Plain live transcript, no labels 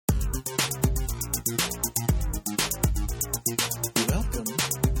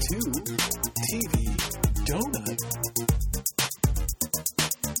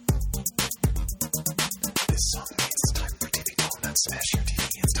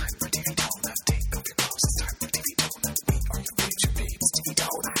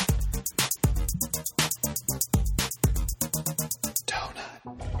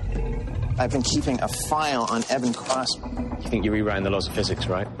I've been keeping a file on Evan Cross. You think you're rewriting the laws of physics,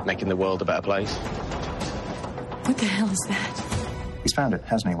 right? Making the world a better place? What the hell is that? He's found it,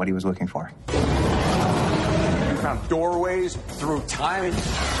 hasn't he? What he was looking for. You found doorways through time.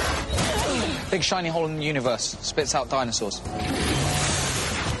 Big shiny hole in the universe. Spits out dinosaurs.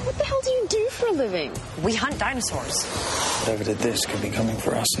 What the hell do you do for a living? We hunt dinosaurs. Whatever did this could be coming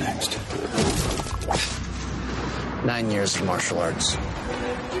for us next. 9 years of martial arts.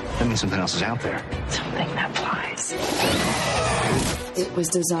 That means something else is out there. Something that flies. It was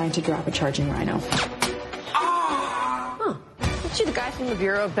designed to drop a charging rhino. Huh. Aren't you the guy from the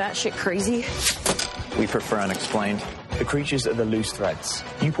Bureau of Batshit Crazy? We prefer unexplained. The creatures are the loose threads.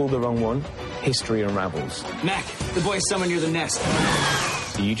 You pull the wrong one, history unravels. Mac, the boys summoned you to the nest.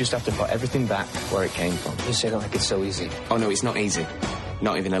 So you just have to put everything back where it came from. You say it like it's so easy. Oh, no, it's not easy.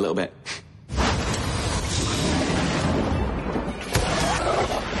 Not even a little bit.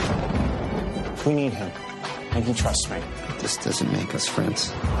 We need him, and he trusts me. This doesn't make us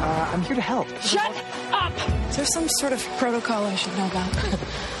friends. I'm here to help. Shut up! Is there some sort of protocol I should know about?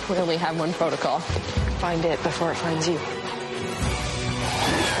 We only have one protocol. Find it before it finds you.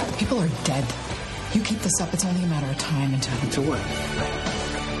 People are dead. You keep this up, it's only a matter of time until... To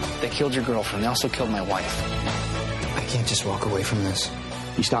what? They killed your girlfriend. They also killed my wife. I can't just walk away from this.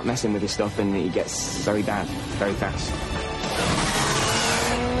 You start messing with this stuff and it gets very bad, very fast.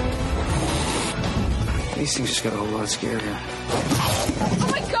 These things just got a whole lot scarier. Oh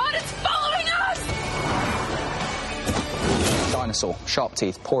my god, it's following us! Dinosaur, sharp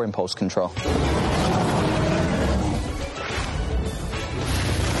teeth, poor impulse control.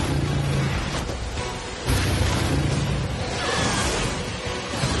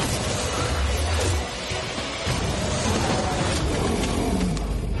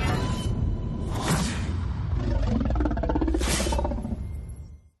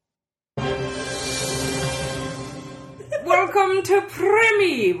 Welcome to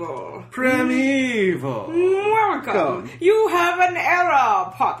Primeval. Primeval. Welcome. You have an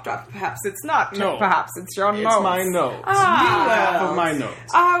error popped up. Perhaps it's not. No. Perhaps it's your notes. It's my notes. Ah. Of my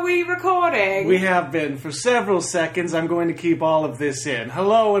notes. Are we recording? We have been for several seconds. I'm going to keep all of this in.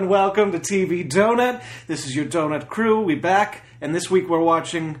 Hello and welcome to TV Donut. This is your Donut crew. We back, and this week we're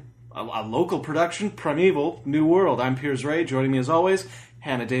watching a local production, Primeval New World. I'm Piers Ray. Joining me as always,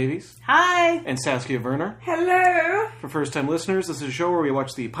 Hannah Davies. Hi. And Saskia Werner. Hello. For first-time listeners, this is a show where we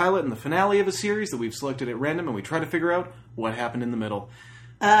watch the pilot and the finale of a series that we've selected at random, and we try to figure out what happened in the middle.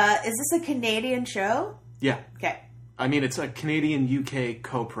 Is this a Canadian show? Yeah. Okay. I mean, it's a Canadian-UK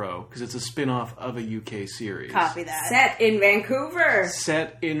co-pro, because it's a spin-off of a UK series. Copy that. Set in Vancouver.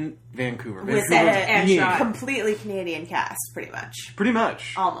 Set in Vancouver. With and a shot. completely Canadian cast, pretty much. Pretty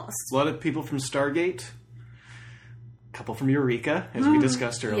much. Almost. A lot of people from Stargate. A couple from Eureka, as we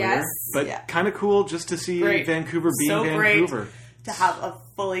discussed earlier. Yes. But Yeah. kind of cool just to see Great. Vancouver being So Vancouver. great to have a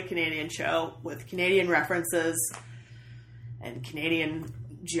fully Canadian show with Canadian references and Canadian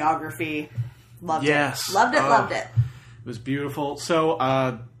geography. Loved Yes. it. Loved it, Oh. loved it. It was beautiful. So,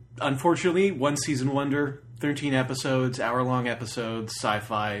 unfortunately, one season wonder, 13 episodes, hour-long episodes,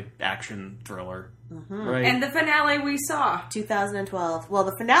 sci-fi, action, thriller. Right? And the finale we saw. 2012. Well,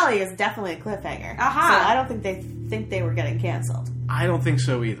 the finale is definitely a cliffhanger. Aha. So I don't think they were getting canceled. I don't think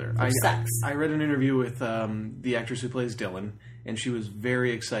so either. sucks. I read an interview with the actress who plays Dylan, and she was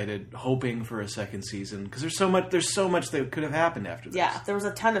very excited, hoping for a second season, because there's so much that could have happened after this. Yeah, there was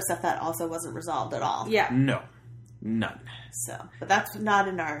a ton of stuff that also wasn't resolved at all. Yeah. No. None. So, but that's not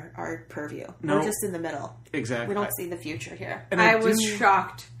in our purview. No. We're just in the middle. Exactly. We don't see the future here. And I was do-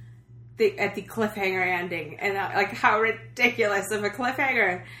 shocked at the cliffhanger ending. And like how ridiculous of a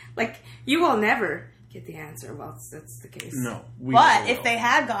cliffhanger. Like, you will never get the answer. Well, that's the case. No. But if they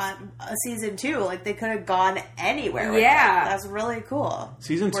had gone a season 2, like they could have gone anywhere. With Yeah. it. That's really cool.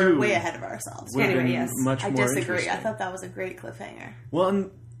 Season We're 2 way ahead of ourselves. would have Anyway, been yes. much I more disagree. I interesting. thought that was a great cliffhanger. Well,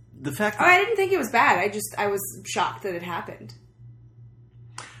 and the fact Oh, that... I didn't think it was bad. I was shocked that it happened.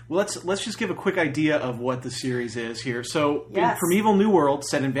 Well, let's just give a quick idea of what the series is here. So, Yes. in Primeval New World,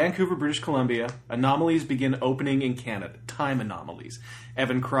 set in Vancouver, British Columbia, anomalies begin opening in Canada. Time anomalies.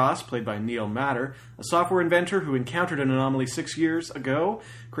 Evan Cross, played by Neil Matter, a software inventor who encountered an anomaly 6 years ago,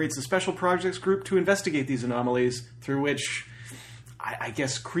 creates a special projects group to investigate these anomalies, through which, I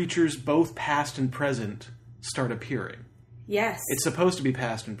guess, creatures both past and present start appearing. Yes. It's supposed to be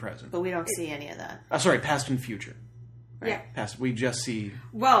past and present. But we don't see any of that. Sorry, past and future. Yeah. Past. We just see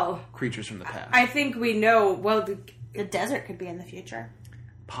Well, creatures from the past. I think we know. Well, The desert could be in the future.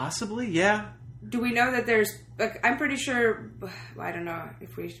 Possibly, yeah. do we know that there's? Like, I'm pretty sure. I don't know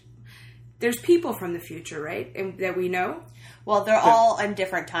if we. There's people from the future, right? And that we know? Well, they're all in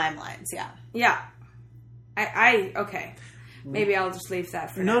different timelines, yeah. Yeah. Okay. Maybe I'll just leave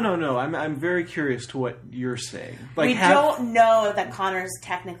that for now. No. I'm very curious to what you're saying. Like, we don't know that Connor's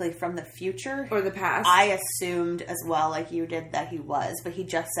technically from the future. Or the past. I assumed as well, like you did, that he was. But he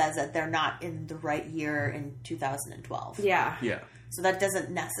just says that they're not in the right year in 2012. Yeah. Yeah. So that doesn't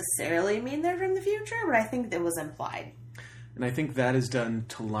necessarily mean they're from the future, but I think it was implied. And I think that is done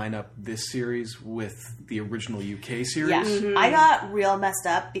to line up this series with the original UK series. Yeah. Mm-hmm. I got real messed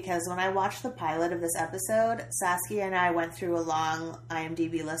up because when I watched the pilot of this episode, Saskia and I went through a long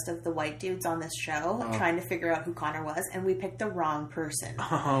IMDb list of the white dudes on this show, trying to figure out who Connor was, and we picked the wrong person.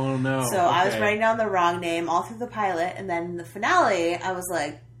 Oh, no. So I was writing down the wrong name all through the pilot, and then in the finale, I was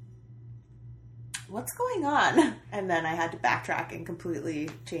like, what's going on? And then I had to backtrack and completely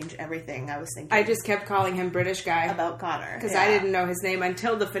change everything I was thinking. I just kept calling him British guy. About Connor. Because I didn't know his name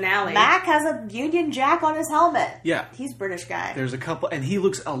until the finale. Mac has a Union Jack on his helmet. Yeah. He's British guy. There's a couple, and he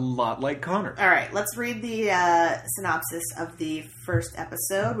looks a lot like Connor. All right, let's read the synopsis of the first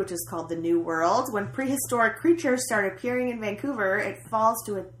episode, which is called The New World. When prehistoric creatures start appearing in Vancouver, it falls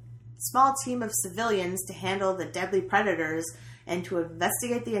to a small team of civilians to handle the deadly predators and to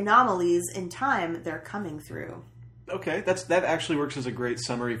investigate the anomalies in time they're coming through. Okay, that actually works as a great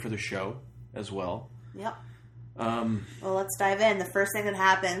summary for the show as well. Yep. Well, let's dive in. The first thing that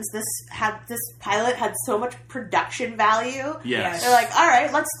happens, this pilot had so much production value. Yes. They're like, all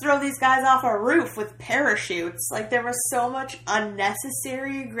right, let's throw these guys off a roof with parachutes. Like, there was so much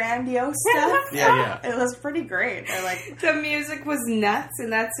unnecessary, grandiose stuff. Yeah. It was pretty great. They're like, the music was nuts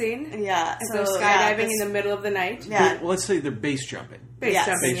in that scene. Yeah. So they're skydiving in the middle of the night. Yeah. Well, let's say they're base jumping. Base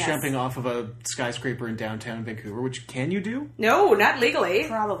jumping off of a skyscraper in downtown Vancouver, which can you do? No, not legally.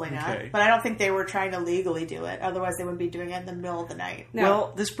 Probably not. Okay. But I don't think they were trying to legally do it. Otherwise, they wouldn't be doing it in the middle of the night. No.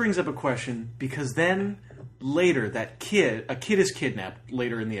 Well, this brings up a question, because then later, a kid is kidnapped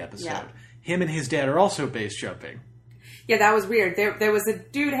later in the episode. Yeah. Him and his dad are also base jumping. Yeah, that was weird. There was a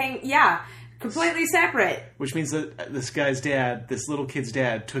dude completely separate. Which means that this little kid's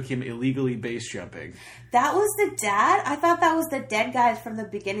dad, took him illegally base jumping. That was the dad? I thought that was the dead guy from the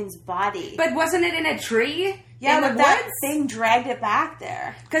beginning's body. But wasn't it in a tree? Yeah, in but the that woods? thing dragged it back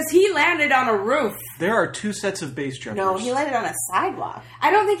there. Because he landed on a roof. There are two sets of base jumpers. No, he landed on a sidewalk.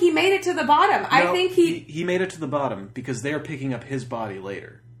 I don't think he made it to the bottom. I think he made it to the bottom because they are picking up his body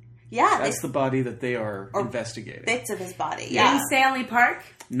later. Yeah. That's the body that they are investigating. Bits of his body, yeah. In Stanley Park?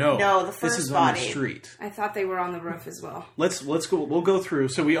 No, the first this is body. on the street. I thought they were on the roof as well. Let's go. We'll go through.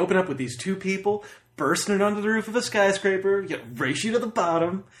 So we open up with these two people bursting onto the roof of a skyscraper, race you to the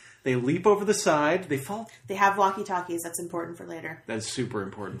bottom. They leap over the side. They fall. They have walkie-talkies. That's important for later. That's super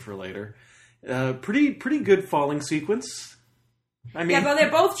important for later. Pretty good falling sequence. I mean, but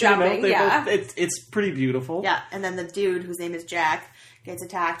they're both jumping. It's pretty beautiful. Yeah, and then the dude whose name is Jack gets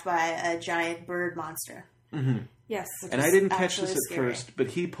attacked by a giant bird monster. Mm-hmm. Yes. And I didn't catch this at scary. first, but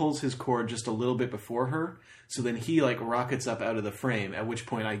he pulls his cord just a little bit before her, so then he rockets up out of the frame, at which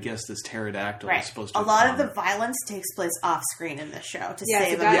point I guess this pterodactyl is supposed to a lot of the violence takes place off screen in this show to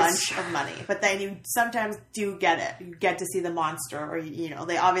save a bunch of money. But then you sometimes do get it. You get to see the monster, or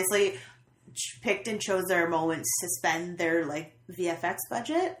they obviously picked and chose their moments to spend their VFX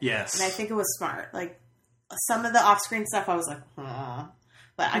budget. Yes. And I think it was smart. Some of the off screen stuff I was like,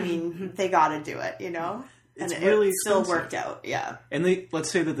 but I mean, they gotta do it, It's and really it still expensive. worked out, yeah. And let's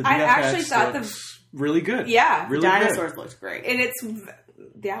say that the I actually VFX thought looks really good. Yeah. really Dinosaurs good. looked great. And it's,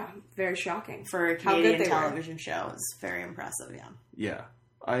 very shocking. For a Canadian television show, it's very impressive, yeah. Yeah.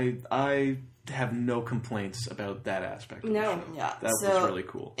 I have no complaints about that aspect of the show. Yeah. That was really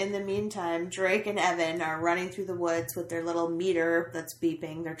cool. In the meantime, Drake and Evan are running through the woods with their little meter that's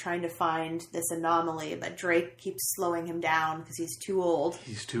beeping. They're trying to find this anomaly, but Drake keeps slowing him down because he's too old.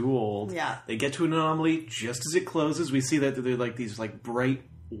 He's too old. Yeah. They get to an anomaly just as it closes. We see that they're these bright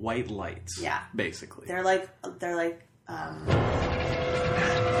white lights. Yeah. Basically. They're It's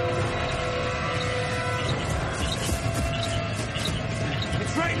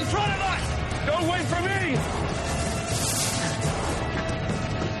right in front of us! Don't wait for me!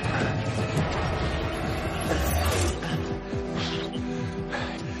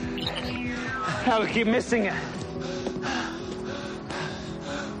 How we keep missing it?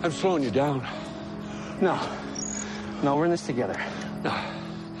 I'm slowing you down. No, we're in this together. No.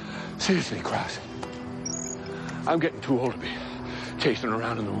 Seriously, Krause. I'm getting too old to be chasing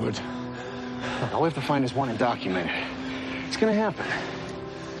around in the woods. Look, all we have to find is one and document it. It's gonna happen.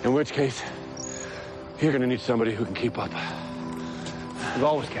 In which case, you're gonna need somebody who can keep up. We've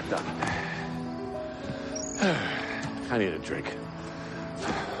always kept up. I need a drink.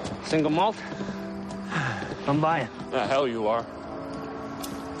 Single malt? I'm buying. The hell you are.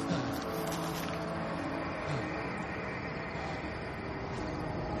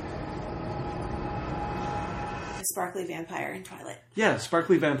 Sparkly vampire in Twilight. Yeah,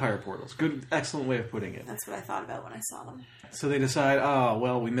 sparkly vampire portals. Good, excellent way of putting it. That's what I thought about when I saw them. So they decide, oh,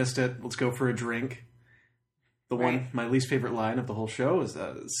 well, we missed it. Let's go for a drink. My least favorite line of the whole show is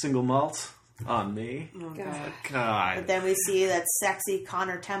single malt on me. Oh, God. But then we see that sexy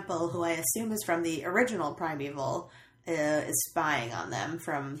Connor Temple, who I assume is from the original Primeval, is spying on them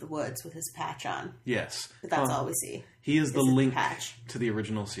from the woods with his patch on. Yes. But that's all we see. He is the link to the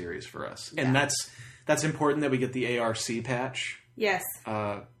original series for us. And that's important that we get the ARC patch. Yes.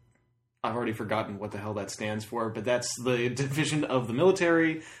 I've already forgotten what the hell that stands for, but that's the division of the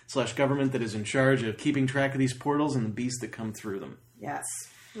military / government that is in charge of keeping track of these portals and the beasts that come through them. Yes.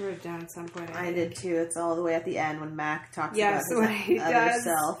 I wrote it down at some point. I did too. It's all the way at the end when Mac talks about his other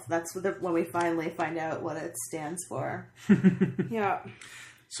self. That's when we finally find out what it stands for. Yeah.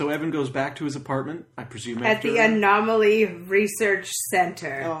 So Evan goes back to his apartment, I presume, at the Anomaly Research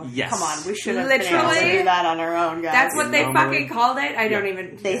Center. Oh, yes. Come on, we should have literally been able to do that on our own, guys. That's what they fucking called it? I don't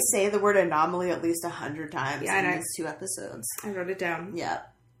even... They say the word anomaly at least 100 times in these 2 episodes. I wrote it down. Yeah,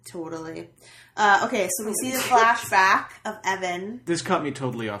 totally. Okay, so we see the flashback of Evan. This caught me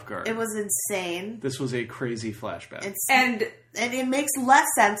totally off guard. It was insane. This was a crazy flashback. And it makes less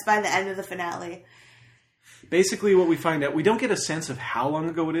sense by the end of the finale. Basically, what we find out, we don't get a sense of how long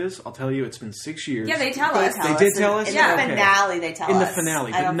ago it is. I'll tell you, it's been 6 years. Yeah, they tell us. They did tell us? In the finale, they tell us. In the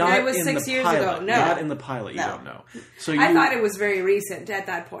finale, but not it was in 6 the years pilot. ago. No. Not in the pilot, you don't know. So I thought it was very recent at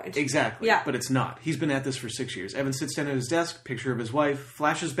that point. Exactly. Yeah. But it's not. He's been at this for 6 years. Evan sits down at his desk, picture of his wife,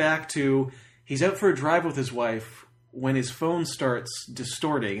 flashes back to he's out for a drive with his wife when his phone starts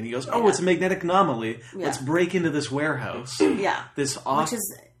distorting, and he goes, it's a magnetic anomaly. Yeah. Let's break into this warehouse. Yeah. Which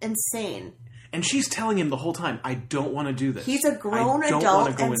is insane. And she's telling him the whole time, I don't want to do this. He's a grown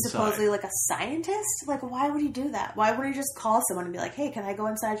adult and inside. supposedly like a scientist? Like, why would he do that? Why wouldn't he just call someone and be like, hey, can I go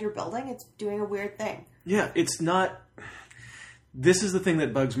inside your building? It's doing a weird thing. Yeah, it's not... This is the thing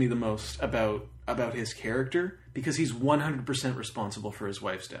that bugs me the most about his character, because he's 100% responsible for his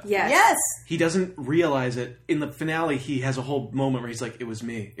wife's death. Yes. He doesn't realize it. In the finale, he has a whole moment where he's like, it was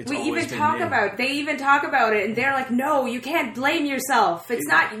me. It's always been me. They even talk about it, and they're like, no, you can't blame yourself. It's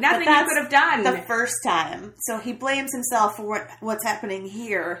nothing you could have done. The first time. So he blames himself for what's happening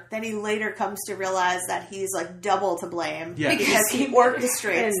here. Then he later comes to realize that he's like double to blame. Yeah. Because he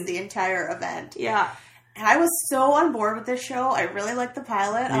orchestrates the entire event. Yeah. And I was so on board with this show. I really liked the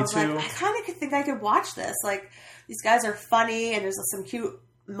pilot. Me I was too. like, I kind of think I could watch this. Like, these guys are funny, and there's some cute...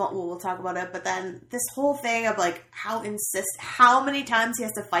 we'll talk about it, but then this whole thing of, like, how many times he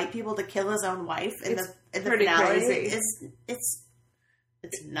has to fight people to kill his own wife in the finale is... It's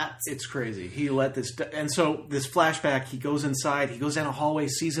nuts. It's crazy. He let this... And so, this flashback, he goes inside, he goes down a hallway,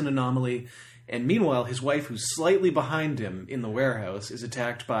 sees an anomaly... And meanwhile, his wife, who's slightly behind him in the warehouse, is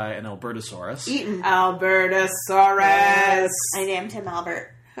attacked by an Albertosaurus. Eaten. Albertosaurus. I named him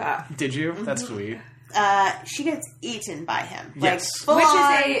Albert. Did you? That's sweet. She gets eaten by him. Yes. Like, Which is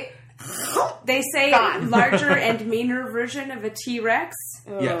they say, larger and meaner version of a T-Rex.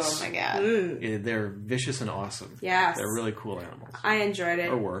 Yes. Oh my god. Yeah, they're vicious and awesome. Yes. They're really cool animals. I enjoyed it.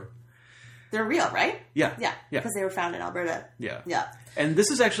 Or were. They're real, right? Yeah. Yeah. Because they were found in Alberta. Yeah. Yeah. And this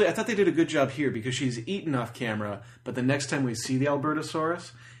is actually, I thought they did a good job here because she's eaten off camera, but the next time we see the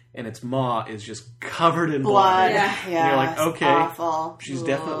Albertosaurus, and its maw is just covered in blood. Yeah. And you're like, okay, awful. She's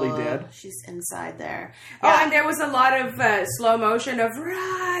definitely dead. She's inside there. Oh, and there was a lot of slow motion of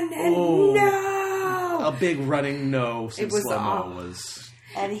run and no! A big running no since slow-mo was...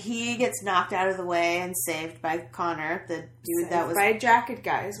 And he gets knocked out of the way and saved by Connor, the dude that was by a jacket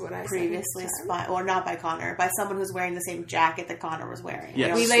guy is what I previously spy, or not by Connor, by someone who's wearing the same jacket that Connor was wearing.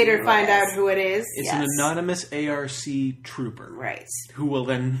 Yes. We later find out who it is. It's an anonymous ARC trooper, right? Who will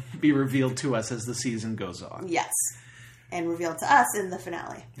then be revealed to us as the season goes on. Yes, and revealed to us in the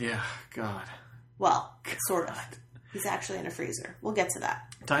finale. Yeah, God. Well, sort of. He's actually in a freezer. We'll get to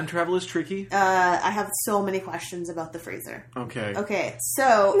that. Time travel is tricky. I have so many questions about the freezer. Okay.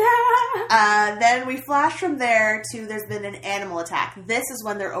 So then we flash from there to there's been an animal attack. This is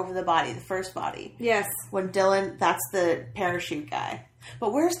when they're over the body, the first body. Yes. When Dylan, that's the parachute guy.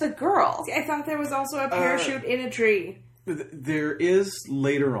 But where's the girl? See, I thought there was also a parachute in a tree. There is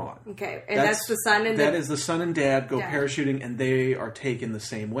later on. Okay, and that's the son and that is the son and dad go parachuting, and they are taken the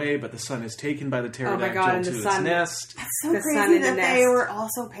same way, but the son is taken by the pterodactyl to its nest. That's so crazy that they were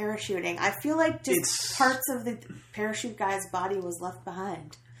also parachuting. I feel like just parts of the parachute guy's body was left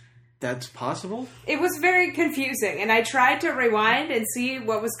behind. That's possible. It was very confusing, and I tried to rewind and see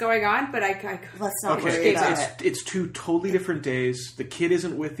what was going on, but I let's not worry about it. It's two totally different days. The kid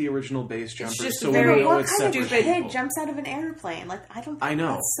isn't with the original base jumper, just so very- we know What it's kind of separate kid people. jumps out of an airplane? Like, I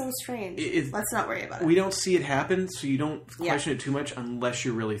know. That's so strange. Let's not worry about it. We don't see it happen, so you don't question it too much unless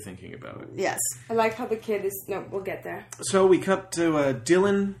you're really thinking about it. Yes. I like how the kid is... No, we'll get there. So we cut to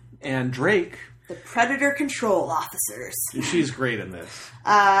Dylan and Drake. The Predator Control Officers. She's great in this.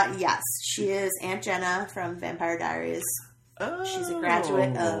 Yes. She is Aunt Jenna from Vampire Diaries. She's a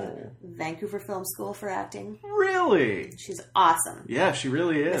graduate of Vancouver Film School for acting. Really? She's awesome. Yeah, she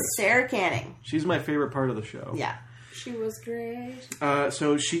really is. Sarah Canning. She's my favorite part of the show. Yeah. She was great.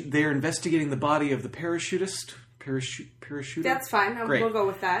 So they're investigating the body of the parachutist. Parachuter? That's fine. Great. We'll go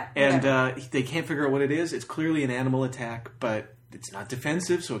with that. And they can't figure out what it is. It's clearly an animal attack, but it's not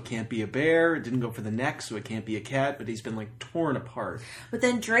defensive, so it can't be a bear. It didn't go for the neck, so it can't be a cat, but he's been, like, torn apart. But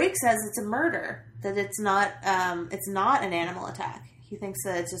then Drake says it's a murder. That it's not an animal attack. He thinks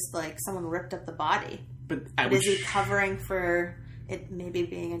that it's just, like, someone ripped up the body. But is he covering for it maybe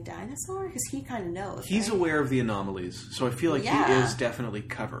being a dinosaur? Because he kind of knows. He's right? aware of the anomalies, so I feel like he is definitely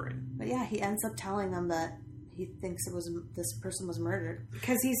covering. But yeah, he ends up telling them that he thinks this person was murdered.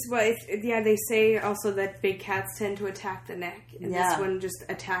 Because they say also that big cats tend to attack the neck, and this one just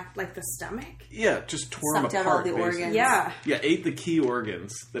attacked like the stomach. Yeah, just tore him Sucked out apart. all the basically. organs. Yeah, ate the key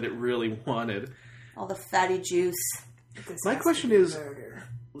organs that it really wanted. All the fatty juice. My question is,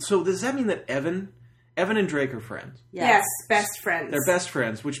 so does that mean that Evan and Drake are friends? Yes, best friends. They're best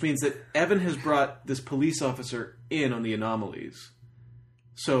friends, which means that Evan has brought this police officer in on the anomalies.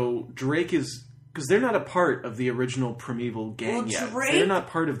 So Drake is... Because they're not a part of the original Primeval gang yet. They're not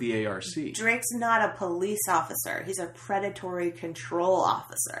part of the ARC. Drake's not a police officer. He's a predatory control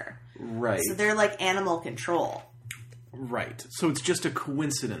officer. Right. So they're like animal control. Right. So it's just a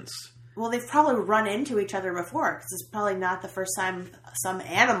coincidence. Well, they've probably run into each other before, because it's probably not the first time some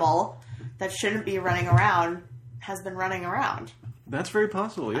animal that shouldn't be running around has been running around. That's very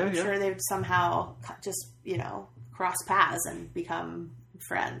possible, yeah. I'm sure they've somehow just, cross paths and become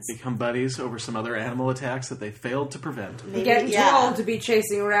friends. Become buddies over some other animal attacks that they failed to prevent. Maybe, getting too old to be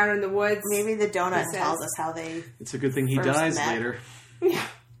chasing around in the woods. Maybe the donut tells us how they... It's a good thing he dies later. Yeah.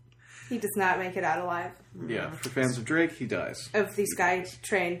 He does not make it out alive. Yeah, for fans of Drake, he dies. Of the Sky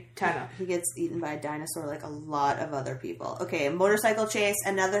Train tunnel. He gets eaten by a dinosaur like a lot of other people. Okay, motorcycle chase,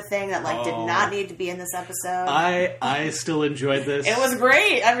 another thing that did not need to be in this episode. I still enjoyed this. It was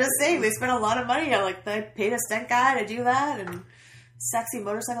great. I'm just saying, they spent a lot of money on they paid a stunt guy to do that, and sexy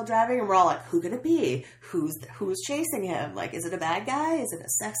motorcycle driving, and we're all like, who could it be? Who's chasing him? Like, is it a bad guy? Is it a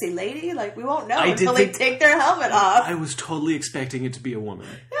sexy lady? Like, we won't know until they take their helmet off. I was totally expecting it to be a woman.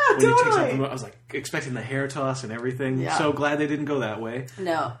 Yeah, when totally. He takes off the, I was like expecting the hair toss and everything. Yeah. So glad they didn't go that way.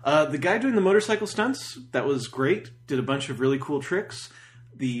 No. The guy doing the motorcycle stunts, that was great. Did a bunch of really cool tricks.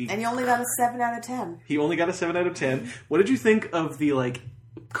 And he only got a 7 out of 10. He only got a 7 out of 10. What did you think of the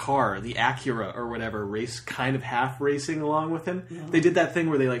car, the Acura or whatever, kind of half racing along with him? No. They did that thing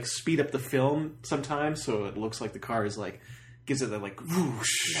where they speed up the film sometimes, so it looks like the car is gives it that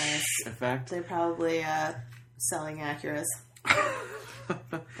whoosh effect. They're probably selling Acuras.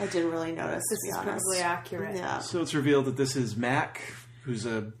 I didn't really notice. This is probably accurate. Yeah. So it's revealed that this is Mac, who's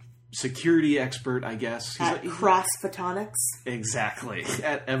a security expert, I guess. At Cross Photonics. Exactly.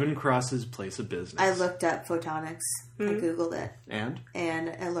 At Evan Cross's place of business. I looked up photonics. I Googled it.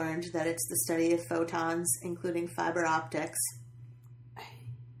 And I learned that it's the study of photons, including fiber optics.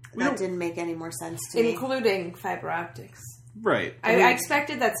 That didn't make any more sense to me. Including fiber optics. Right. I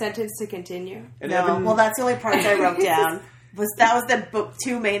expected that sentence to continue. Well, that's the only parts I wrote down. That was the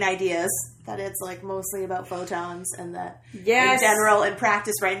two main ideas. That it's mostly about photons, and that in general, in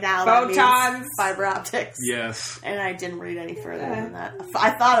practice right now, photons, that means fiber optics. Yes. And I didn't read any further than that. I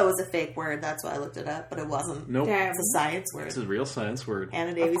thought it was a fake word. That's why I looked it up, but it wasn't. Nope. It's a science word. It's a real science word.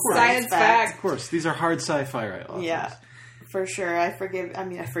 Anna Davies science fact. Of course. These are hard sci-fi authors. Yeah. For sure. I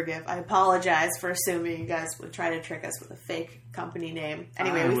apologize for assuming you guys would try to trick us with a fake company name.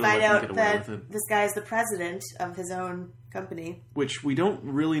 Anyway, we find out that this guy is the president of his own company. Which we don't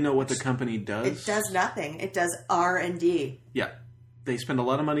really know what the company does. It does nothing. It does R&D. Yeah. They spend a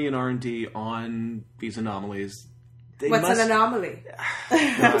lot of money in R&D on these anomalies. What's an anomaly?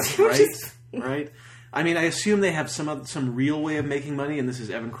 Right? I mean, I assume they have some real way of making money, and this is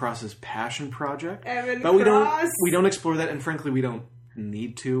Evan Cross's passion project. But we don't explore that, and frankly, we don't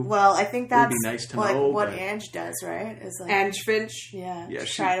need to. Well, I think that's it would be nice to know, what Ange does, right? Is Ange Finch. Yeah,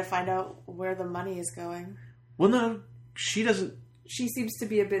 try to find out where the money is going. Well, no, she doesn't. She seems to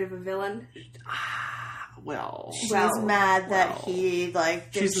be a bit of a villain. well. She's mad that he didn't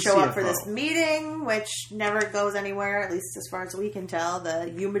She's the show up for CFO. this meeting, which never goes anywhere, at least as far as we can tell.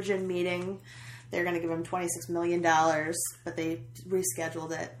 The Eumogen meeting, they're going to give him $26 million, but they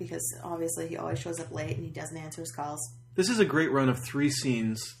rescheduled it because obviously he always shows up late and he doesn't answer his calls. This is a great run of 3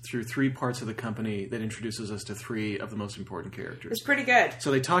 scenes through 3 parts of the company that introduces us to 3 of the most important characters. It's pretty good. So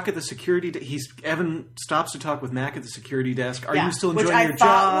they talk at the security. Evan stops to talk with Mac at the security desk. Are you still Which enjoying your I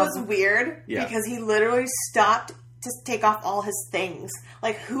thought job? was weird because he literally stopped to take off all his things.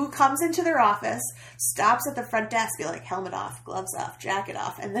 Like, who comes into their office, stops at the front desk, be like, helmet off, gloves off, jacket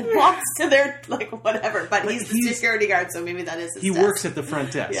off, and then walks to their, whatever. But he's the security guard, so maybe that is his desk. works at the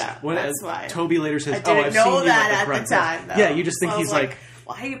front desk. Yeah, that's why. Toby later says, I didn't I've know seen you that at at the front the time, desk. though. Yeah, you just think So I he's was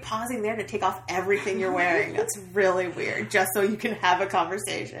why are you pausing there to take off everything you're wearing? That's really weird, just so you can have a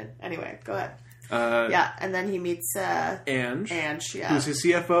conversation. Anyway, go ahead. And then he meets Ange, who's his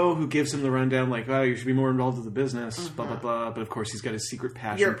CFO, who gives him the rundown, like, oh, you should be more involved with the business, blah, blah, blah. But of course, he's got his secret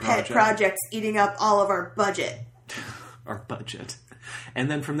passion your project. pet project's eating up all of our budget. Our budget. And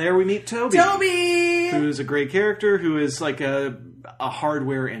then from there, we meet Toby. Who's a great character, who is like a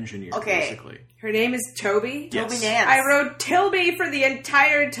hardware engineer, basically. Her name is Toby? Yes. Toby Nance. I wrote Tilby for the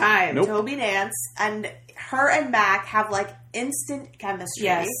entire time. Nope. Toby Nance. And her and Mac have, instant chemistry.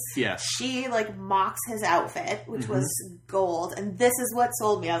 Yes. She, mocks his outfit, which was gold. And this is what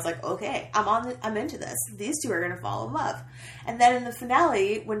sold me. I was like, okay, I'm into this. These two are going to fall in love. And then in the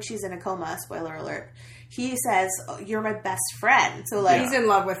finale, when she's in a coma, spoiler alert, he says, oh, you're my best friend. So, he's in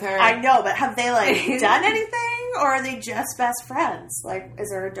love with her. I know, but have they, done anything? Or are they just best friends? Is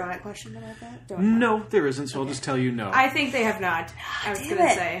there a donut question about that? No, there isn't, so I'll just tell you no. I think they have not. I was going to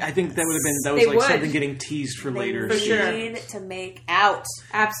say. I think that would have been, that was something getting teased for later. For sure. Need to make out.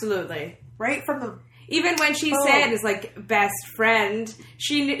 Absolutely. Right from the... Even when she said is best friend,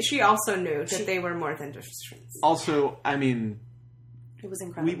 she also knew that they were more than just friends. Also, I mean... It was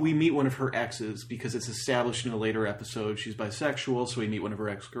incredible. We meet one of her exes because it's established in a later episode she's bisexual, so we meet one of her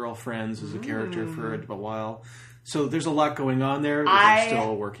ex-girlfriends as a character for a while. So there's a lot going on there that I'm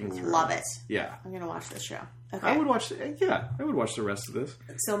still working through. Love it. Yeah. I'm going to watch this show. Okay. I would watch the rest of this.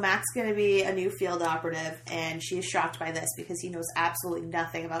 So Mac's going to be a new field operative, and she is shocked by this because he knows absolutely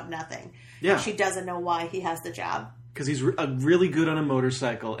nothing about nothing. Yeah. And she doesn't know why he has the job. Because he's really good on a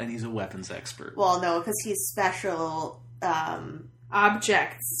motorcycle, and he's a weapons expert. Well, no, because he's special...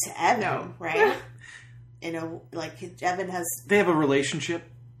 objects to Evan, right? Evan has... They have a relationship.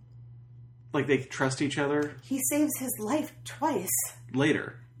 They trust each other. He saves his life twice.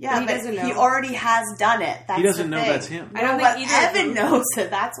 Later. Yeah, he doesn't know. He already has done it. That's he doesn't the know thing. that's him. I don't think either. Evan knows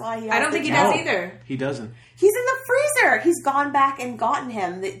it. That's why he has I don't think he does either. He doesn't. He's in the freezer. He's gone back and gotten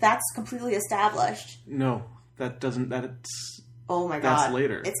him. That's completely established. No, that doesn't... That's... Oh my god. That's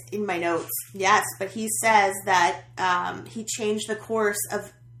later. It's in my notes. Yes, but he says that he changed the course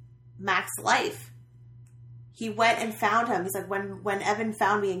of Mac's life. He went and found him. He's like, when Evan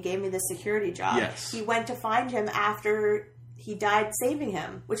found me and gave me the security job, he went to find him after he died saving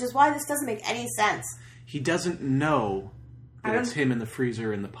him, which is why this doesn't make any sense. He doesn't know that it's him in the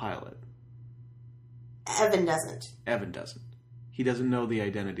freezer and the pilot. Evan doesn't. Evan doesn't. He doesn't know the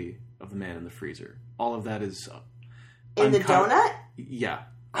identity of the man in the freezer. All of that is... In the donut? Yeah.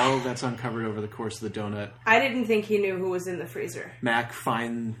 All of that's uncovered over the course of the donut. I didn't think he knew who was in the freezer. Mac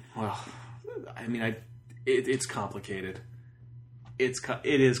it's complicated. This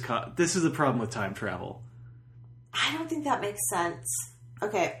is the problem with time travel. I don't think that makes sense.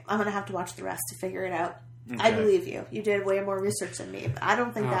 Okay, I'm going to have to watch the rest to figure it out. Okay. I believe you. You did way more research than me, but I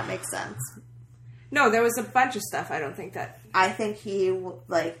don't think that makes sense. No, there was a bunch of stuff. I don't think that... I think he,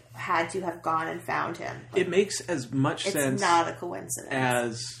 had to have gone and found him. It makes as much sense... It's not a coincidence.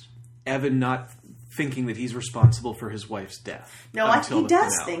 ...as Evan not thinking that he's responsible for his wife's death. No, he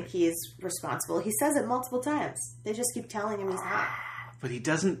does think he's responsible. He says it multiple times. They just keep telling him he's not. But he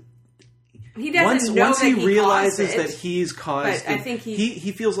doesn't... He doesn't know once that he realizes caused it, that he's caused... I think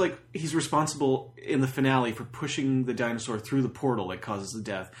he feels like he's responsible in the finale for pushing the dinosaur through the portal that causes the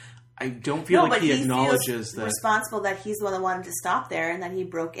death. I don't feel like he acknowledges that... responsible that he's the one that wanted to stop there and that he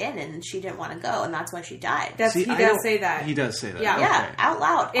broke in and she didn't want to go and that's why she died. He does say that. He does say that. Yeah, yeah, out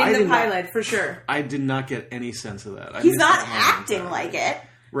loud. In the pilot, for sure. I did not get any sense of that. He's not acting like it.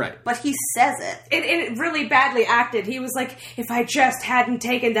 Right. But he says it. It really badly acted. He was like, if I just hadn't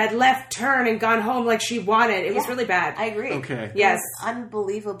taken that left turn and gone home like she wanted. It was really bad. I agree. Okay. Yes. It was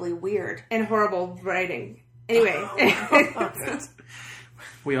unbelievably weird. And horrible writing. Anyway.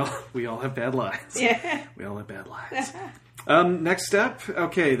 We all have bad lives. Yeah. We all have bad lives. Next step.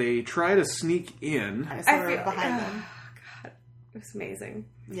 Okay, they try to sneak in. I feel behind them. God, it was amazing.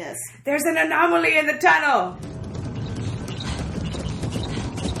 Yes. There's an anomaly in the tunnel.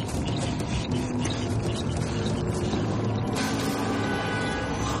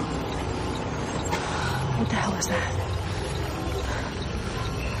 What the hell is that?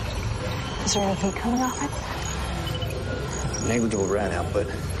 Is there any heat coming off it? Negligible rad output.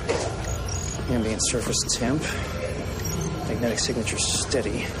 Ambient surface temp. Magnetic signature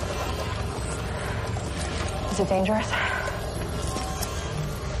steady. Is it dangerous?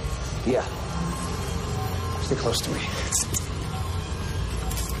 Yeah. Stay close to me.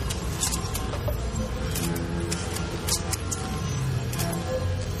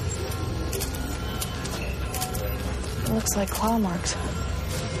 It looks like claw marks.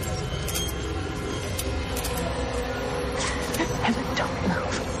 Evan, don't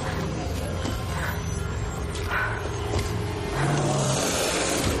move.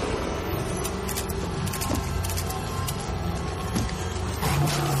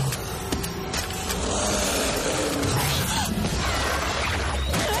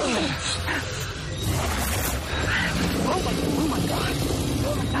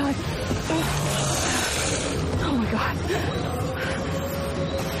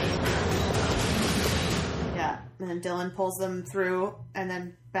 Dylan pulls them through and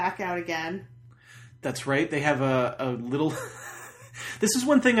then back out again. That's right. They have a little... This is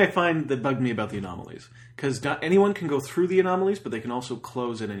one thing I find that bugged me about the anomalies. Because not anyone can go through the anomalies, but they can also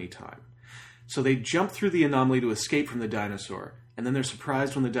close at any time. So they jump through the anomaly to escape from the dinosaur. And then they're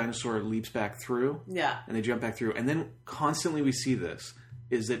surprised when the dinosaur leaps back through. Yeah. And they jump back through. And then constantly we see this.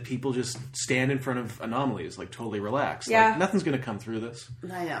 Is that people just stand in front of anomalies, like totally relaxed. Yeah. Like, nothing's going to come through this.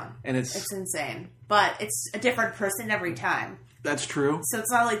 I know. And it's insane. But it's a different person every time. That's true. So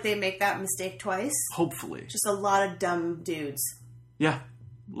it's not like they make that mistake twice. Hopefully. Just a lot of dumb dudes. Yeah.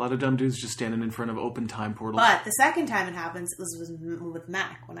 A lot of dumb dudes just standing in front of open time portals. But the second time it happens was with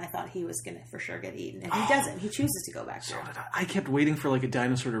Mac, when I thought he was going to for sure get eaten. And he doesn't. He chooses to go back through. I kept waiting for like a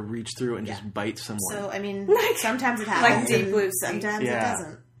dinosaur to reach through and just bite someone. So, I mean, sometimes it happens. Like Deep Blue Sea. Sometimes it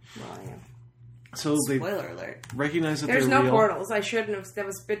doesn't. Well, yeah. So they Spoiler alert. recognize that There's they're no real. portals. I shouldn't have. That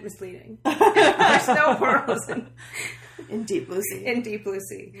was a bit misleading. There's no portals in Deep Blue Sea. In Deep Blue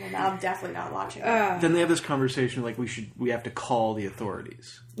Sea. Well, now I'm definitely not watching it. Then they have this conversation like we have to call the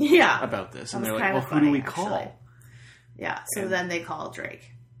authorities. Yeah. About this, and That they're was like, kind "Well, of who do funny, we call?" actually. Yeah. So then they call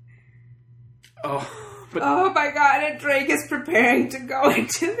Drake. Oh. But oh my god, and Drake is preparing to go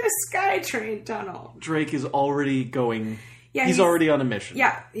into the SkyTrain tunnel. Drake is already going. Yeah, he's already on a mission.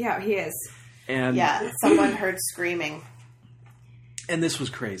 Yeah, he is. And someone heard screaming. And this was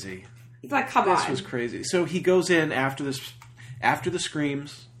crazy. He's like, come on. This was crazy. So he goes in after the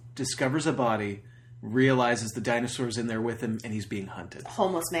screams, discovers a body, realizes the dinosaur's in there with him, and he's being hunted.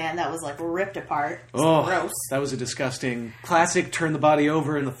 Homeless man that was like ripped apart. Oh, gross. That was a disgusting classic. Turn the body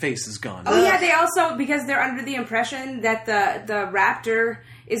over and the face is gone. Oh yeah, they also, because they're under the impression that the raptor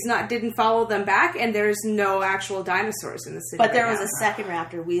didn't follow them back, and there's no actual dinosaurs in the city. But there was a second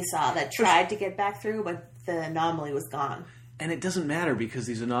raptor we saw that tried to get back through, but the anomaly was gone. And it doesn't matter because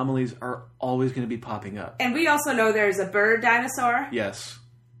these anomalies are always going to be popping up. And we also know there's a bird dinosaur. Yes.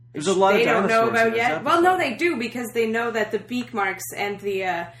 There's a lot of dinosaurs they don't know about in this yet. episode. Well, no, they do, because they know that the beak marks and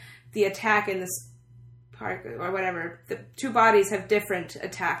the attack in this park or whatever, the two bodies have different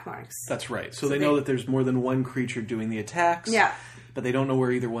attack marks. That's right. So they know that there's more than one creature doing the attacks. Yeah. But they don't know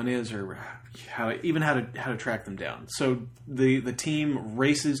where either one is or how to track them down. So the team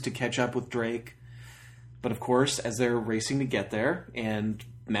races to catch up with Drake. But of course, as they're racing to get there, and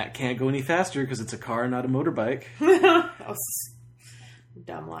Matt can't go any faster because it's a car, not a motorbike.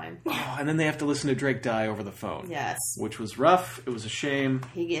 Dumb line. Oh, and then they have to listen to Drake die over the phone. Yes. Which was rough. It was a shame.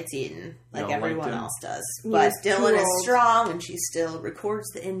 He gets eaten like Y'all everyone liked him. else does. He But was Dylan too is old. strong, and she still records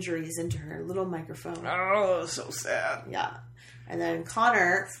the injuries into her little microphone. Oh, so sad. Yeah. And then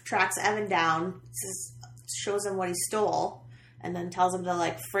Connor tracks Evan down, shows him what he stole, and then tells him to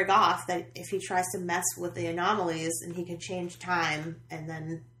like frig off, that if he tries to mess with the anomalies, and he can change time, and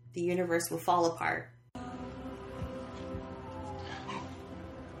then the universe will fall apart.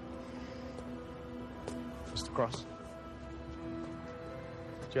 Mr. Cross,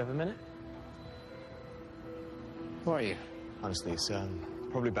 do you have a minute? Who are you? Honestly, it's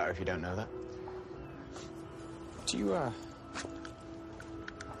probably better if you don't know that. Do you,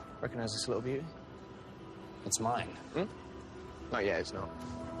 Recognize this little beauty? It's mine. Not yet, it's not.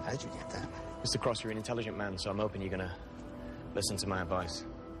 How did you get that? Mr. Cross, you're an intelligent man, so I'm hoping you're gonna listen to my advice.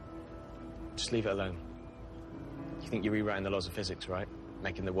 Just leave it alone. You think you're rewriting the laws of physics, right?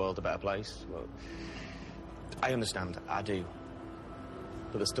 Making the world a better place? Well, I understand, I do.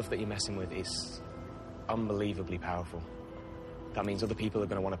 But the stuff that you're messing with is unbelievably powerful. That means other people are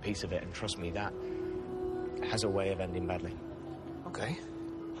going to want a piece of it, and trust me, that has a way of ending badly. Okay.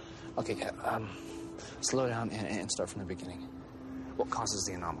 Okay, slow down and start from the beginning. What causes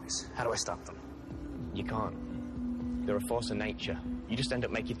the anomalies? How do I stop them? You can't. They're a force of nature. You just end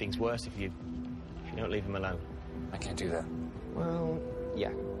up making things worse if you don't leave them alone. I can't do that. Well,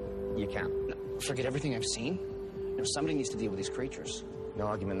 yeah, you can. No, forget everything I've seen. Somebody needs to deal with these creatures. No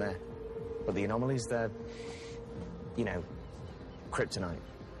argument there. But the anomalies, they're, kryptonite.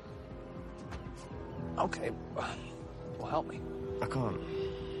 Okay, well, help me. I can't.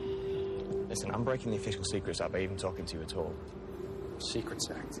 Listen, I'm breaking the official secrets act by even talking to you at all. Secrets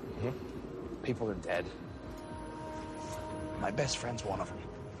Act? Mm-hmm. People are dead. My best friend's one of them.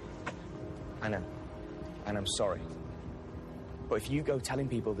 I know. And I'm sorry. But if you go telling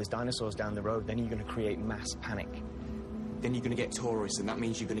people there's dinosaurs down the road, then you're going to create mass panic. Then you're going to get tourists, and that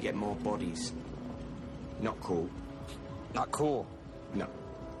means you're going to get more bodies. Not cool. Not cool? No.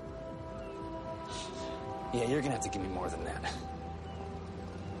 Yeah, you're going to have to give me more than that.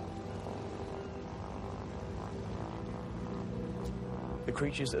 The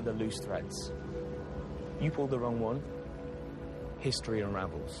creatures are the loose threads. You pull the wrong one, history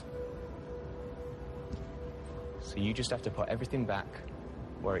unravels. So you just have to put everything back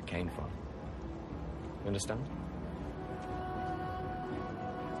where it came from. You understand?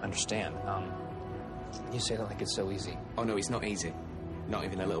 Understand. You say that like it's so easy. Oh, no, it's not easy. Not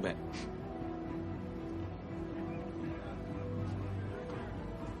even a little bit.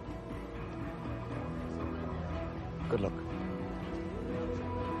 Good luck.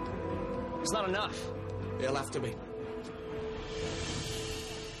 It's not enough. It'll have to be.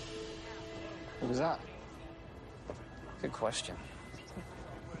 What was that? Good question.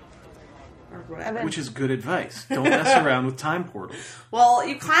 Which is good advice. Don't mess around with time portals. Well,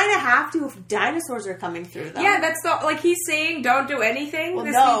 you kind of have to if dinosaurs are coming through them. Yeah, that's he's saying don't do anything. Well,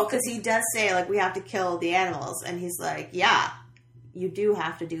 no, because he does say, we have to kill the animals. And he's like, yeah, you do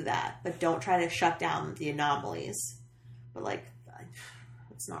have to do that. But don't try to shut down the anomalies. But,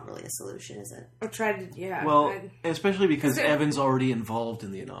 it's not really a solution, is it? Or try to, yeah. Well, especially because Evan's already involved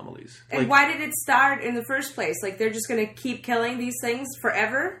in the anomalies. And why did it start in the first place? They're just going to keep killing these things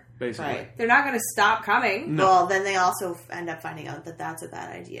forever? Basically. Right. They're not going to stop coming. No. Well, then they also end up finding out that that's a bad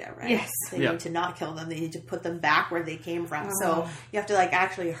idea, right? Yes. They need to not kill them. They need to put them back where they came from. So you have to,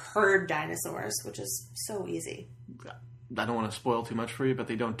 actually herd dinosaurs, which is so easy. I don't want to spoil too much for you, but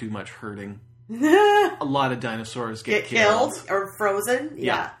they don't do much herding. A lot of dinosaurs get killed or frozen.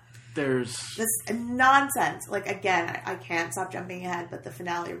 Yeah. There's this nonsense. Again, I can't stop jumping ahead, but the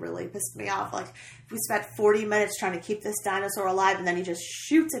finale really pissed me off. We spent 40 minutes trying to keep this dinosaur alive, and then he just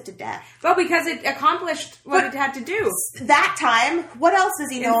shoots it to death. Well, because it accomplished what it had to do. That time, what else does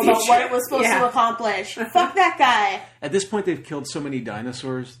he know about what it was supposed to accomplish? Fuck that guy. At this point, they've killed so many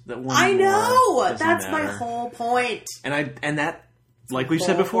dinosaurs that one. I know. That's matter. My whole point. And that. Like we've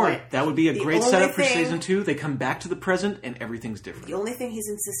said before, that would be a great setup for season 2. They come back to the present and everything's different. The only thing he's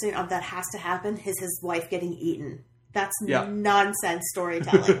insisting on that has to happen is his wife getting eaten. That's nonsense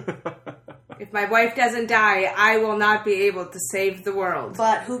storytelling. If my wife doesn't die, I will not be able to save the world.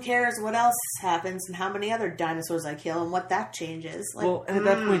 But who cares what else happens and how many other dinosaurs I kill and what that changes. Well, and at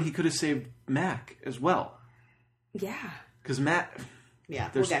that point, he could have saved Mac as well. Yeah. Because Mac... Yeah,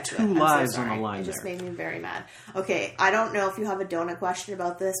 there's we'll get to 2 it. lives so on the line. It just made me very mad. Okay, I don't know if you have a donut question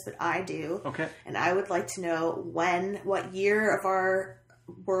about this, but I do. Okay. And I would like to know what year of our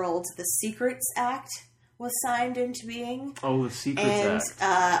world the Secrets Act was signed into being. Oh, the Secrets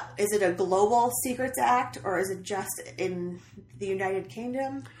Act. And is it a global Secrets Act, or is it just in the United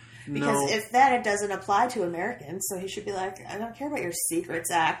Kingdom? Because if that, it doesn't apply to Americans, so he should be like, I don't care about your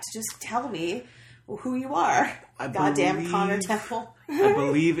Secrets Act. Just tell me who you are. Goddamn Connor Temple. I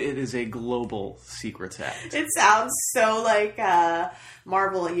believe it is a global Secrets Act. It sounds so like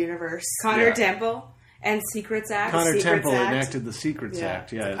Marvel Universe. Connor Temple and Secrets Act. Connor Secrets Temple Act. enacted the Secrets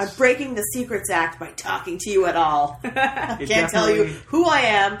Act, yes. I'm breaking the Secrets Act by talking to you at all. I can't tell you who I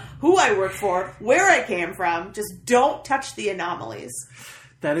am, who I work for, where I came from. Just don't touch the anomalies.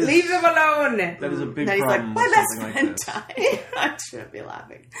 That is, leave them alone. That is a big then he's problem. Like, my best friend died. I should be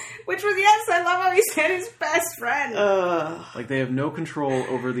laughing. Which was, yes, I love how he said his best friend. Like, they have no control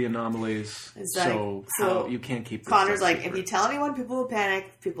over the anomalies, so you can't keep this Connor's like, secret. if you tell anyone, people will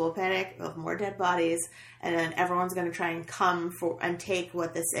panic, we'll have more dead bodies, and then everyone's going to try and come for and take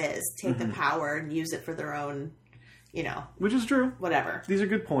what this is, take the power and use it for their own you know. Which is true. Whatever. These are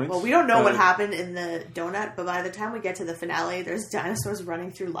good points. Well, we don't know what happened in the donut, but by the time we get to the finale, there's dinosaurs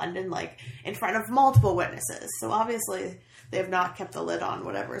running through London, like, in front of multiple witnesses. So obviously, they have not kept the lid on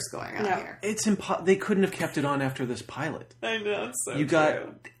whatever is going on here. It's they couldn't have kept it on after this pilot. I know, it's so You got,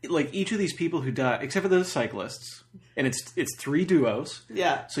 like, each of these people who died, except for the cyclists, and it's 3 duos.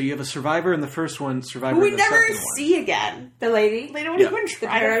 Yeah. So you have a survivor in the first one, survivor Who we in the never second one. see again. The lady? They don't Yeah. even The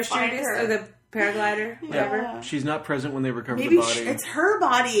try to find parachutist her. or the paraglider? Whatever. Yeah. She's not present when they recover Maybe the body. it's her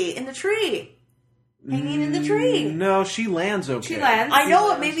body in the tree. Hanging in the tree. No, she lands okay. She lands. I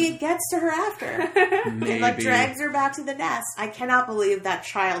know, maybe it gets to her after. Maybe. It, like, drags her back to the nest. I cannot believe that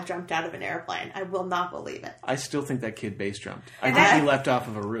child jumped out of an airplane. I will not believe it. I still think that kid base jumped. I And think that- he leapt off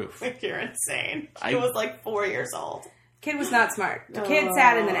of a roof. Like, you're insane. She I- was like 4 years old. Kid was not smart. The kid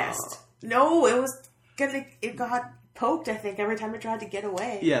sat in the nest. No, it got poked, I think, every time it tried to get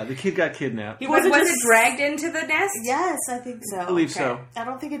away. Yeah, the kid got kidnapped. Was it dragged into the nest? Yes, I think so. I believe so. I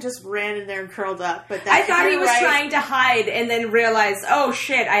don't think it just ran in there and curled up. But I thought he was right. trying to hide and then realized, oh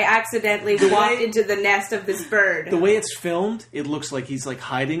shit, I accidentally walked into the nest of this bird. The way it's filmed, it looks like he's like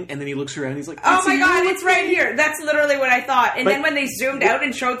hiding, and then he looks around and he's like, Oh "I see my you." god, it's right here. That's literally what I thought. And But- then when they zoomed out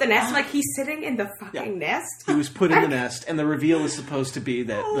and showed the nest, I'm like, he's sitting in the fucking nest? He was put in the nest, and the reveal is supposed to be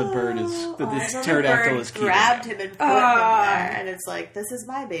that the bird is this So the pterodactyl bird is keeping grabbed him. him and put him there, and it's like, this is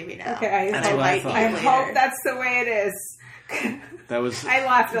my baby now. Okay, That's what I thought. I hope that's the way it is. That was. I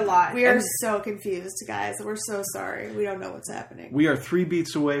laughed a lot. We are so confused, guys. We're so sorry. We don't know what's happening. We are 3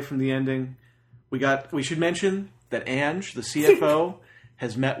 beats away from the ending. We should mention that Ange, the CFO,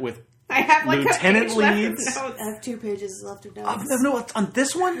 has met with I have like Lieutenant a page left of Leeds. notes. I have 2 pages left of notes. No, on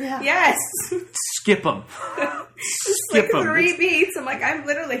this one? Yeah. Yes. Skip them. It's Skip like 'em. 3 beats. I'm like, I'm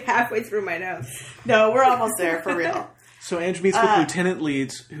literally halfway through my notes. No, we're almost there, for real. So Ange meets with Lieutenant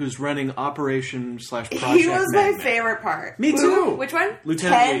Leeds, who's running Operation / Project He was my Magnet. favorite part. Me too. Which one?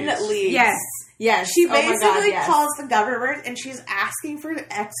 Lieutenant 10 leads. Yes. Yes. She Oh my basically God, yes. calls the government and she's asking for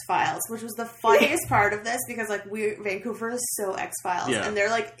X-Files, which was the funniest part of this because, like, Vancouver is so X-Files. Yeah. And they're,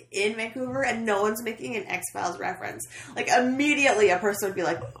 like, in Vancouver and no one's making an X-Files reference. Like, immediately a person would be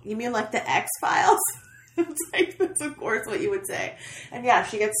like, you mean, like, the X-Files? It's like, that's of course what you would say. And yeah,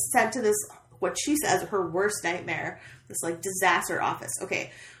 she gets sent to this, what she says, her worst nightmare, this, like, disaster office.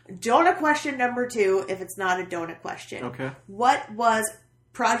 Okay, donut question number 2, if it's not a donut question. Okay. What was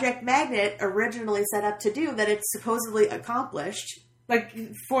Project Magnet originally set up to do that it supposedly accomplished? Like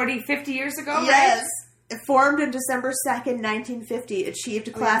 40, 50 years ago, Yes. right? It formed on December 2nd, 1950. Achieved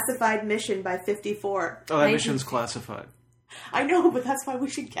a classified mission by 54. Oh, that mission's classified. I know, but that's why we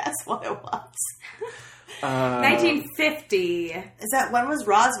should guess what it was. 1950. Is that, when was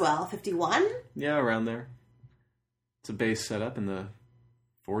Roswell? 51? Yeah, around there. It's a base set up in the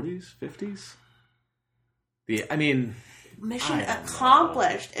 40s, 50s. Mission I don't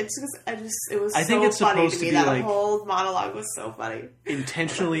accomplished. It's just, it was I so think it's funny supposed to me. to be, That like, whole monologue was so funny.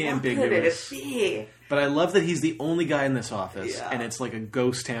 Intentionally What could it ambiguous. be? But I love that he's the only guy in this office, Yeah. and it's like a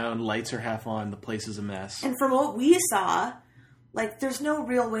ghost town. Lights are half on. The place is a mess. And from what we saw, like, there's no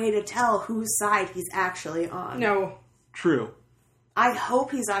real way to tell whose side he's actually on. No. True. I hope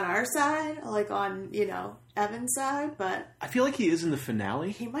he's on our side, like on, Evan's side, but I feel like he is in the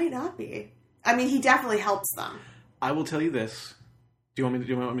finale. he might not be. I mean, he definitely helps them. I will tell you this. Do you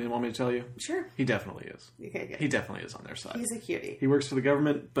want me to tell you? Sure. He definitely is. Okay, good. He definitely is on their side. He's a cutie. He works for the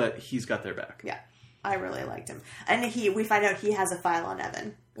government, but he's got their back. Yeah. I really liked him. And we find out he has a file on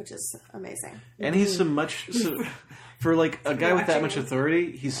Evan, which is amazing. And he's for like a guy with that much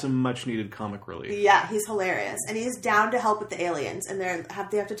authority, he's some much needed comic relief. Yeah, he's hilarious. And he's down to help with the aliens, and they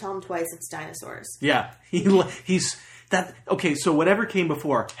have to tell him twice it's dinosaurs. Yeah. He's that okay, so whatever came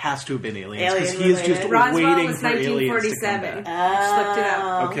before has to have been aliens. Because he is just Roswell waiting was for aliens to come 1947. back.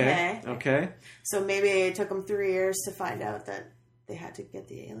 Looked it up. Okay. So maybe it took them 3 years to find out that they had to get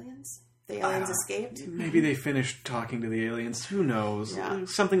the aliens. The aliens escaped. Maybe they finished talking to the aliens. Who knows? Yeah.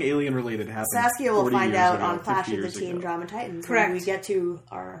 Something alien related happened. Saskia will 40 find years out ago, on 50 Clash of the years Teen ago. Drama Titans Correct. when we get to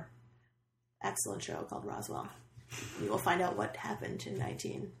our excellent show called Roswell. We will find out what happened in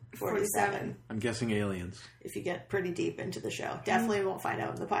 1947. I'm guessing aliens. If you get pretty deep into the show. Definitely won't find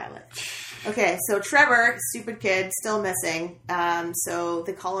out in the pilot. Okay, so Trevor, stupid kid, still missing. So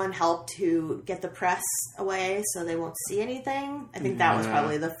they call in help to get the press away so they won't see anything. I think that was Yeah.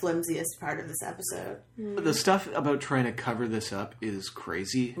 probably the flimsiest part of this episode. The stuff about trying to cover this up is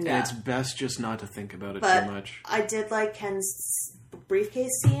crazy. Yeah. And it's best just not to think about it But too much. I did like Ken's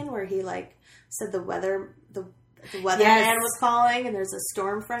briefcase scene where he said the weatherman was calling and there's a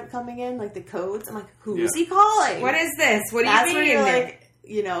storm front coming in, like the codes. I'm like, who's he calling? What is this? What do That's you where mean? you're like,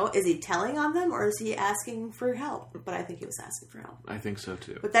 you know, is he telling on them or is he asking for help? But I think he was asking for help. I think so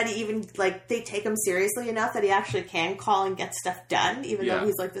too. But that he even, like, they take him seriously enough that he actually can call and get stuff done, even though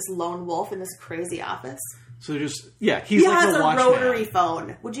he's like this lone wolf in this crazy office. So he's He like has a a watchman. rotary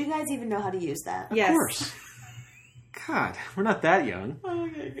phone. Would you guys even know how to use that? Of course. God, we're not that young.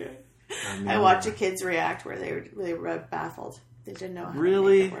 Okay, good. I watched the kids react where they were baffled. They didn't know how to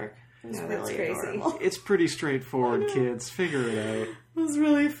make it work. It was really crazy. adorable. It's pretty straightforward, kids. Figure it out. It was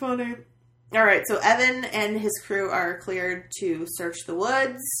really funny. All right, so Evan and his crew are cleared to search the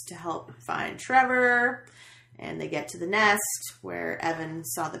woods to help find Trevor. And they get to the nest where Evan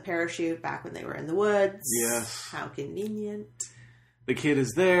saw the parachute back when they were in the woods. Yes. How convenient. The kid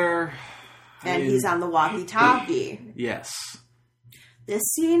is there. And he's on the walkie-talkie. Yes. This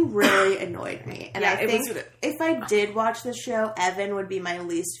scene really annoyed me. And Yeah, I think if I did watch the show, Evan would be my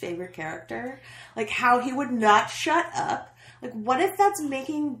least favorite character. Like, how he would not shut up. Like, what if that's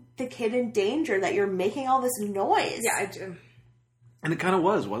making the kid in danger, that you're making all this noise? Yeah, I do. And it kind of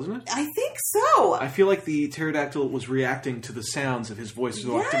was, wasn't it? I think so. I feel like the pterodactyl was reacting to the sounds of his voice.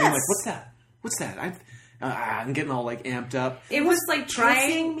 Being like, what's that? What's that? I'm getting all, like, amped up. It was like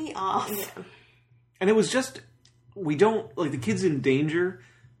trying me off. Yeah. And it was just, we don't, like, the kid's in danger,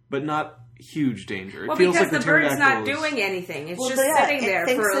 but not huge danger. Well, it feels because like the bird's not pterodactyl is- doing anything. It's Well, just yeah, sitting it there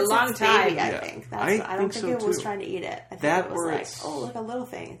thinks for a it's long its time. baby, I think. I don't think it was trying to eat it. I think That it was or like, it's- oh, look, a little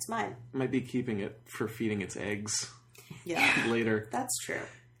thing. It's mine. Might be keeping it for feeding its eggs. Yeah. Later. That's true.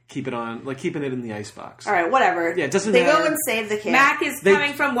 Keeping it in the icebox. All right, whatever. Yeah, it doesn't They matter. go and save the kid. Mac is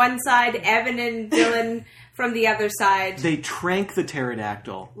coming from one side, Evan and Dylan from the other side. They trank the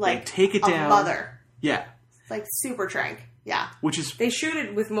pterodactyl. Like, they take it a down. mother. Yeah. Like, super trank. Yeah. Which is... They shoot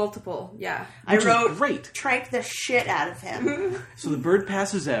it with multiple, yeah. I Which is wrote, great. Trank the shit out of him. So the bird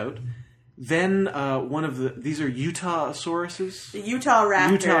passes out. Then one of these are Utah-sauruses? The Utah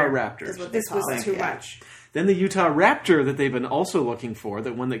raptor. Utah raptors. Is what they call it. Too much. Then the Utah raptor that they've been also looking for,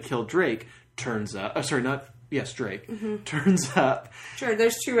 the one that killed Drake, turns up. Drake. Mm-hmm. Turns up. Sure,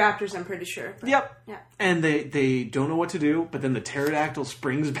 there's two raptors, I'm pretty sure. But, Yep. Yeah. And they don't know what to do, but then the pterodactyl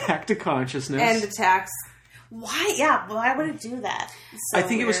springs back to consciousness. And attacks. Why? Yeah, why would it do that? It's so I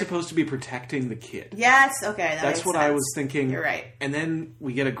think it was weird. supposed to be protecting the kid. Yes, okay. That's makes what sense. I was thinking. You're right. And then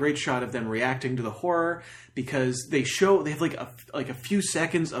we get a great shot of them reacting to the horror because they have like a few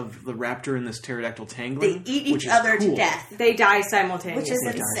seconds of the raptor and this pterodactyl tangling. They eat which each is other to cool. death. They die simultaneously.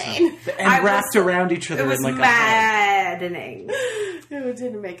 Which is insane. And wrapped around each other It was in like maddening. It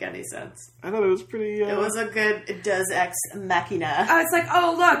didn't make any sense. I thought it was pretty... It was a good Deus Ex Machina. Oh, it's like,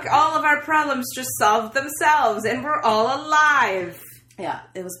 oh, look, all of our problems just solved themselves, and we're all alive. Yeah,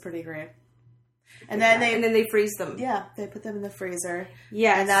 it was pretty great. And then then they freeze them. Yeah, they put them in the freezer.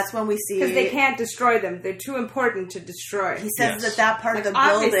 Yes. And that's when we see... Because they can't destroy them. They're too important to destroy. He says that part of the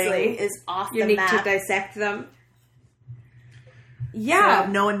obviously, building is off you the need map. to dissect them. Yeah.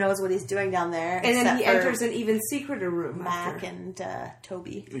 So no one knows what he's doing down there. And then he except for enters an even secreter room. Mac and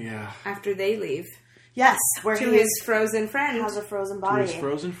Toby. Yeah. After they leave. Yes, where to he his frozen friend. has a frozen To body. his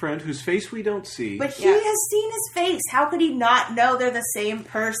frozen friend, whose face we don't see. But he has seen his face. How could he not know they're the same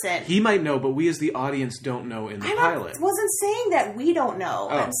person? He might know, but we as the audience don't know in the I pilot. wasn't saying that we don't know.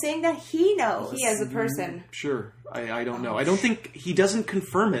 Oh. I'm saying that he knows. He as a person. Sure. I don't know. I don't think... He doesn't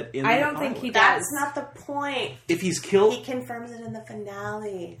confirm it in the I don't pilot. think he That's does. not the point. If he's killed... He confirms it in the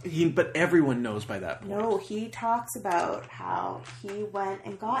finale. But everyone knows by that point. No, he talks about how he went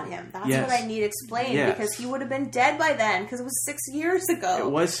and got him. That's Yes. what I need explained Yes. because he would have been dead by then because it was 6 years ago. It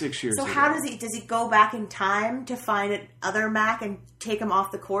was 6 years So ago. how does he go back in time to find other Mac and take him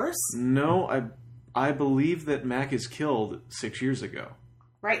off the course? No, I believe that Mac is killed 6 years ago.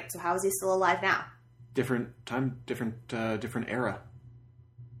 Right. So how is he still alive now? Different time, different era.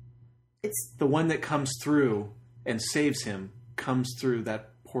 It's the one that comes through and saves him comes through that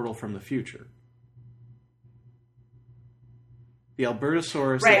portal from the future. The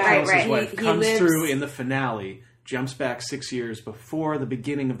Albertosaurus that kills his wife he comes lives... through in the finale, jumps back 6 years before the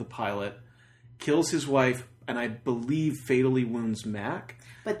beginning of the pilot, kills his wife, and I believe fatally wounds Mac.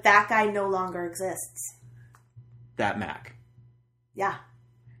 But that guy no longer exists. That Mac. Yeah.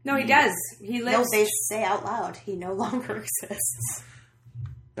 No, he does. He lives. No, they say out loud he no longer exists.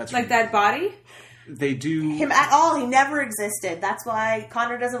 That's like that body? They do... Him at all. He never existed. That's why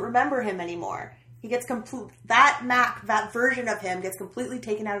Connor doesn't remember him anymore. He gets that Mac, that version of him gets completely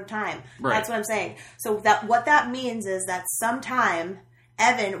taken out of time. Right. That's what I'm saying. So what that means is that sometime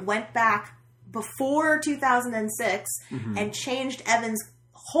Evan went back before 2006 and changed Evan's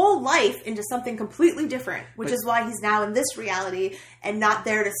whole life into something completely different, which is why he's now in this reality and not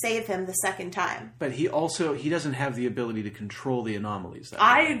there to save him the second time. But he doesn't have the ability to control the anomalies.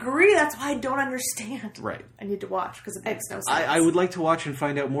 I agree. That's why I don't understand. Right. I need to watch because it makes no sense. I would like to watch and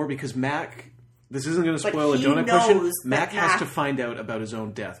find out more because Mac... This isn't going to spoil a he donut knows question. that Mac has to find out about his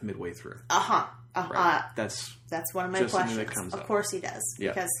own death midway through. Right. That's one of my just something questions. that comes Of up. course he does,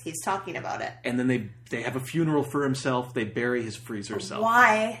 because he's talking about it. And then they have a funeral for himself. They bury his freezer self.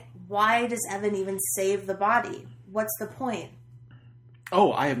 Why does Evan even save the body? What's the point?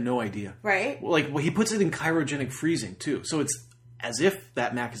 Oh, I have no idea. Right? He puts it in cryogenic freezing too, so it's as if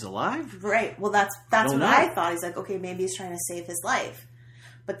that Mac is alive. Right. Well, that's what I thought. He's like, okay, maybe he's trying to save his life,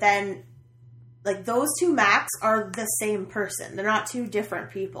 but then. Those two Macs are the same person. They're not two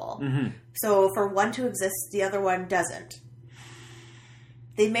different people. Mm-hmm. So for one to exist, the other one doesn't.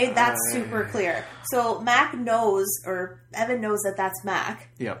 They made that super clear. So Mac knows, or Evan knows that that's Mac.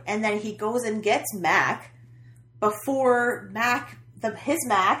 Yep. And then he goes and gets Mac before his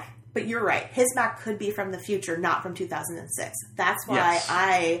Mac, but you're right. His Mac could be from the future, not from 2006. That's why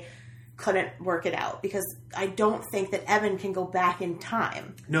I couldn't work it out, because I don't think that Evan can go back in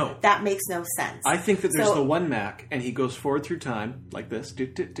time. No. That makes no sense. I think that there's the one Mac, and he goes forward through time, like this. They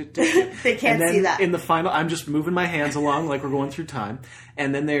can't see that. In the final, I'm just moving my hands along like we're going through time,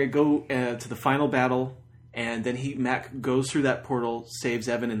 and then they go to the final battle, and then Mac goes through that portal, saves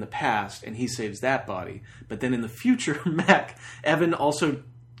Evan in the past, and he saves that body. But then in the future, Evan also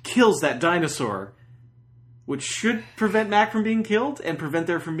kills that dinosaur, which should prevent Mac from being killed and prevent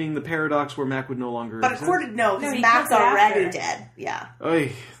there from being the paradox where Mac would no longer exist. But because Mac's already dead. Yeah.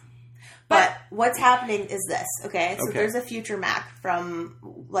 Oy. But what's happening is this, okay? So there's a future Mac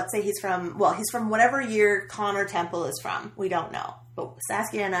from, let's say he's from whatever year Connor Temple is from. We don't know. But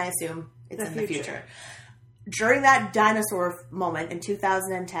Saskia and I assume it's in the future. During that dinosaur moment in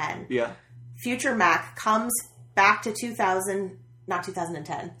 2010, future Mac comes back to 2000, not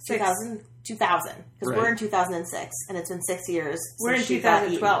 2010, 2000, because we're in 2006, and it's been 6 years. We're in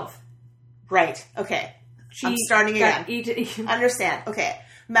 2012. Right. Okay. I'm starting again. Understand. Okay.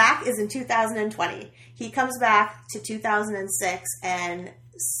 Mac is in 2020. He comes back to 2006 and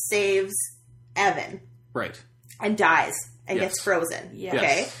saves Evan. Right. And dies and gets frozen. Yes.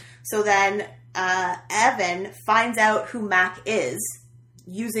 Okay. So then Evan finds out who Mac is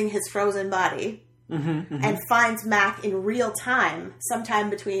using his frozen body. And finds Mac in real time sometime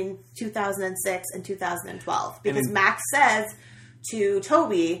between 2006 and 2012. Because Mac says to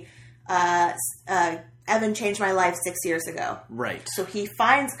Toby, Evan changed my life 6 years ago. Right. So he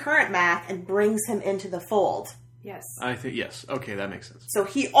finds current Mac and brings him into the fold. Yes. I think, yes. Okay, that makes sense. So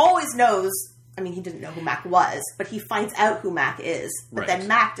he always knows, I mean, he didn't know who Mac was, but he finds out who Mac is. But then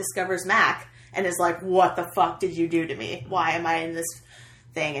Mac discovers Mac and is like, what the fuck did you do to me? Why am I in this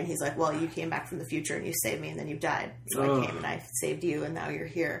thing? And he's like, well, you came back from the future and you saved me and then you died. So I came and I saved you and now you're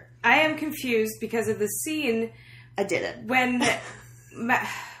here. I am confused because of the scene. I did it. When...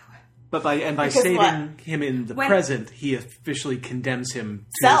 But by saving him in the present, he officially condemns him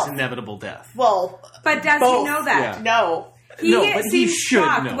to his inevitable death. Well, but does he know that? Yeah. No. But he should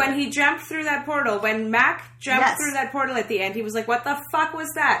shocked know. When he jumped through that portal. When Mac jumped through that portal at the end, he was like, what the fuck was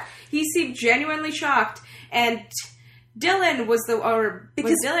that? He seemed genuinely shocked, and Dylan was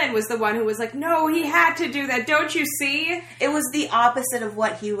the one who was like, no, he had to do that. Don't you see? It was the opposite of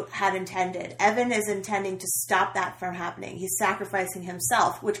what he had intended. Evan is intending to stop that from happening. He's sacrificing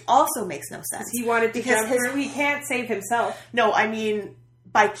himself, which also makes no sense. He wanted to jump through. He can't save himself. No, I mean,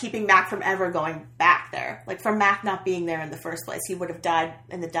 by keeping Mac from ever going back there. Like, from Mac not being there in the first place, he would have died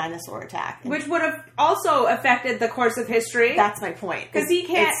in the dinosaur attack. Which would have also affected the course of history. That's my point. Because he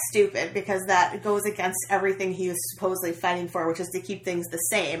can't... It's stupid, because that goes against everything he was supposedly fighting for, which is to keep things the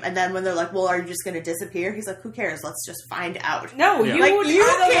same. And then when they're like, well, are you just going to disappear? He's like, who cares? Let's just find out. No, you are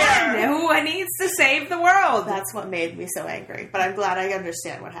the one who needs to save the world. That's what made me so angry. But I'm glad I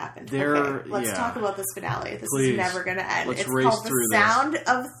understand what happened. Okay, let's talk about this finale. This is never going to end. Let's it's race called The Sound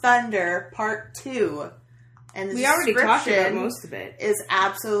of Thunder Part 2. And the we already talked about description most of it. Is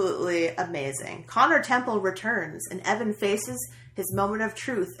absolutely amazing. Connor Temple returns, and Evan faces his moment of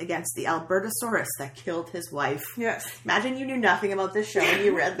truth against the Albertosaurus that killed his wife. Yes. Imagine you knew nothing about this show and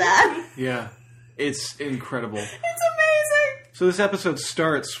you read that. Yeah. It's incredible. It's amazing. So this episode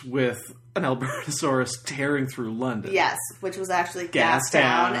starts with an Albertosaurus tearing through London. Yes, which was actually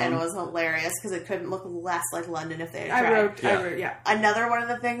Gastown, and it was hilarious because it couldn't look less like London if they had tried. I wrote, Another one of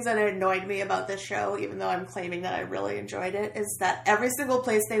the things that annoyed me about this show, even though I'm claiming that I really enjoyed it, is that every single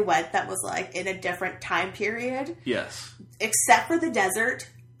place they went that was like in a different time period, yes, except for the desert,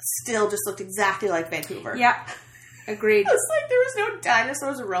 still just looked exactly like Vancouver. Yeah. Agreed. It's like there was no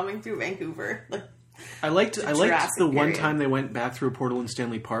dinosaurs roaming through Vancouver. Like, I liked Jurassic the one period. time they went back through a portal in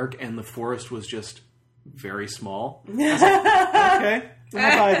Stanley Park and the forest was just very small. I was like, okay,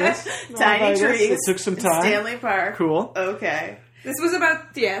 I'll buy this. Tiny trees. It took some time. Stanley Park. Cool. Okay. This was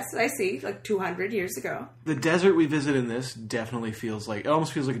about, yes, I see, like 200 years ago. The desert we visit in this definitely feels like, it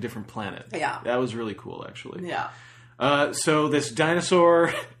almost feels like a different planet. Yeah. That was really cool, actually. Yeah. So this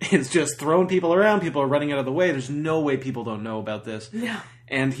dinosaur is just throwing people around. People are running out of the way. There's no way people don't know about this. Yeah.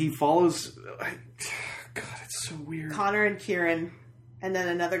 And he follows... God, it's so weird. Connor and Kieran, and then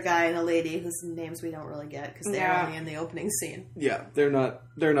another guy and a lady whose names we don't really get because they're only in the opening scene. Yeah, they're not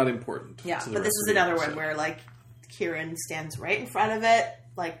important. Yeah, to the but this rest is of the another one episode. where, like, Kieran stands right in front of it,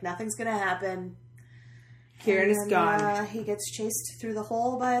 like, nothing's gonna happen. Kieran And is then, gone. He gets chased through the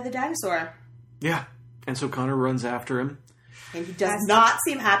hole by the dinosaur. Yeah, and so Connor runs after him. And he does not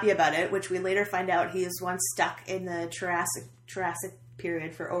seem happy about it, which we later find out he is once stuck in the Jurassic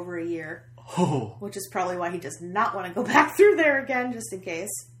period for over a year. Oh. Which is probably why he does not want to go back through there again, just in case.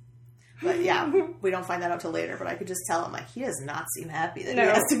 But yeah, we don't find that out till later, but I could just tell him, like, he does not seem happy that he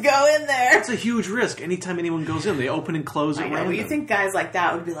has to go in there. That's a huge risk. Anytime anyone goes in, they open and close at I know, random. but you think guys like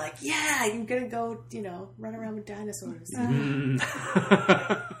that would be like, yeah, I'm gonna go, run around with dinosaurs. I'm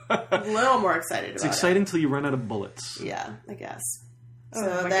a little more excited It's about exciting till you run out of bullets. it. Yeah, I guess. Oh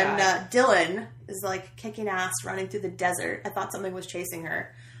So my then God. Dylan is like kicking ass, running through the desert. I thought something was chasing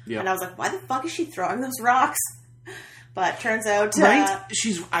her. Yeah. And I was like, why the fuck is she throwing those rocks? But turns out... Right?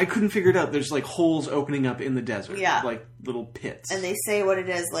 I couldn't figure it out. There's like holes opening up in the desert. Yeah. Like little pits. And they say what it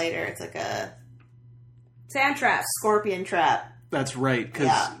is later. It's like a... Sand trap. Scorpion trap. That's right, because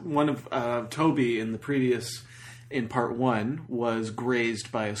Yeah. one of Toby in part 1 was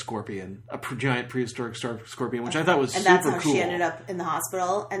grazed by a scorpion, a giant prehistoric scorpion, which I thought was And super that's how cool. she ended up in the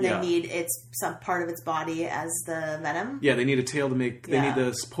hospital. And they Yeah. need some part of its body as the venom. Yeah, they need a tail to make. They Yeah. need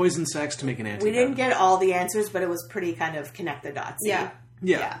the poison sex to make an antidote. We didn't get all the answers, but it was pretty kind of connect the dots. Yeah.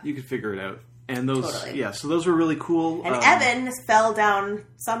 Yeah, you could figure it out. And those, Totally. yeah, so those were really cool. And Evan fell down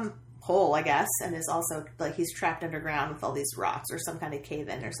some hole, I guess, and is also, like, he's trapped underground with all these rocks or some kind of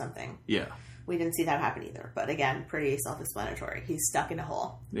cave-in or something. Yeah, We didn't see that happen either. But again, pretty self-explanatory. He's stuck in a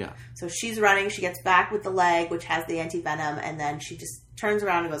hole. yeah. So she's running. She gets back with the leg, which has the anti-venom, and then she just turns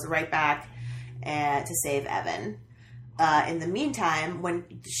around and goes right back to save Evan. In the meantime, when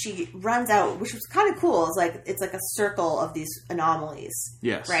she runs out, which was kind of cool, it's like a circle of these anomalies.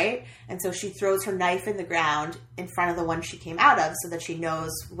 Yes. Right? And so she throws her knife in the ground in front of the one she came out of so that she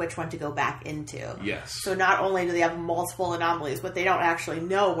knows which one to go back into. Yes. So not only do they have multiple anomalies, but they don't actually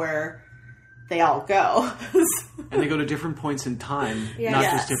know where they all go. And they go to different points in time, Yeah. not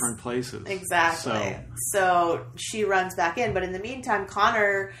Yes. just different places. Exactly. So she runs back in, but in the meantime,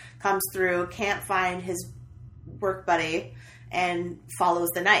 Connor comes through, can't find his work buddy, and follows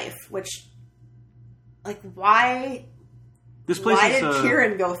the knife. Which, like, why? This place Why is, did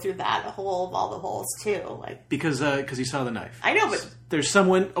Kieran go through that hole of all the holes too? Like, because he saw the knife. I know, but There's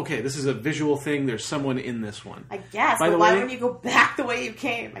someone. Okay, this is a visual thing. There's someone in this one. I guess. By But the why way- wouldn't you go back the way you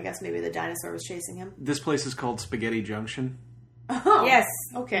came? I guess maybe the dinosaur was chasing him. This place is called Spaghetti Junction Oh, Yes.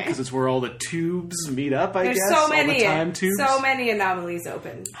 Okay. because it's where all the tubes meet up. I There's guess so all many, the time tubes. so many anomalies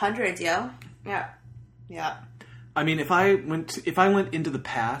open. Hundreds, yeah. Yeah. Yeah. I mean, if I went into the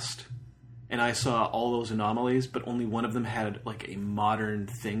past and I saw all those anomalies, but only one of them had like a modern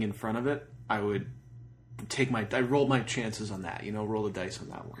thing in front of it, I would I rolled my chances on that. Roll the dice on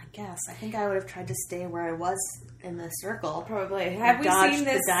that one. Guess. I think I would have tried to stay where I was in the circle. Probably. Have we Dodged seen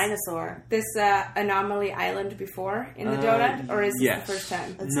this the dinosaur? This anomaly island before in the donut, or is yes. this the first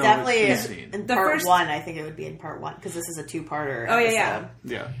time? It's No, definitely it's been seen. in The part first- one. I think it would be in part one because this is a two-parter. Oh, yeah, episode.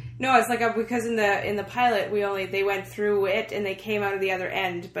 Yeah. No, it's like because in the pilot they went through it and they came out of the other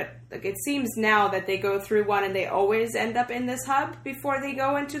end, but like it seems now that they go through one and they always end up in this hub before they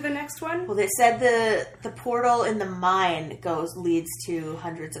go into the next one. Well, they said the portal in the mine leads to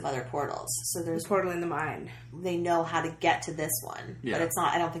hundreds of other portals. So there's The portal in the mine. They know how to get to this one, Yeah. but it's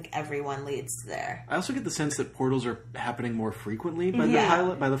not. I don't think everyone leads to there. I also get the sense that portals are happening more frequently by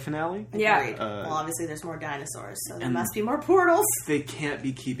Yeah. by the finale. Yeah. Agreed. Well, obviously there's more dinosaurs, so there and- must be more portals. They can't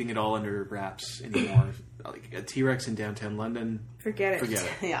be keeping it all under wraps anymore. Like a T-Rex in downtown London. Forget it. Forget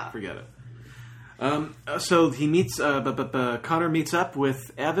it. Yeah. Forget it. So he meets. Connor meets up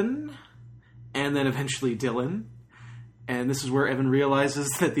with Evan, and then eventually Dylan. And this is where Evan realizes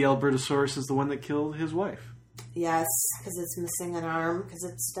that the Albertosaurus is the one that killed his wife. Yes, because it's missing an arm because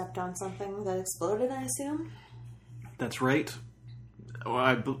it stepped on something that exploded. I assume. That's right.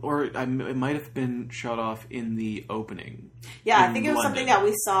 It might have been shot off in the opening. Yeah, I in think it was London. something that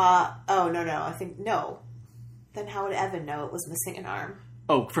we saw. Oh no! I think no. Then how would Evan know it was missing an arm?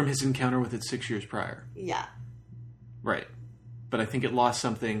 Oh, from his encounter with it 6 years prior. Yeah. Right. But I think it lost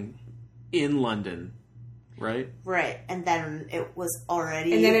something in London, right? Right. And then it was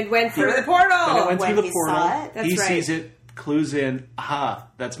already... And then it went through the portal! Then it went through When the he portal. saw it? That's he right. sees it, clues in, aha,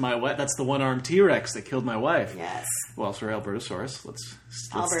 that's the one-armed T-Rex that killed my wife. Yes. Well, sorry, Albertosaurus. Let's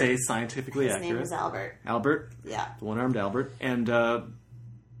Albert. stay scientifically His accurate. name is Albert. Albert? Yeah. The one-armed Albert. And,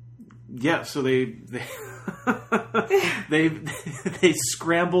 yeah, so they they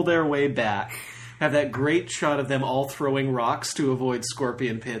scramble their way back. Have that great shot of them all throwing rocks to avoid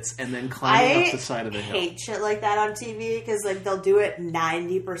scorpion pits and then climbing up the side of the hill. I hate shit like that on TV because like they'll do it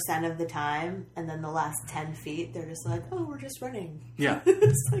 90% of the time, and then the last 10 feet they're just like, "Oh, we're just running." Yeah,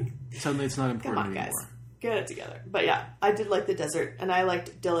 it's like suddenly it's not important come on, anymore. guys, get it together. But yeah, I did like the desert, and I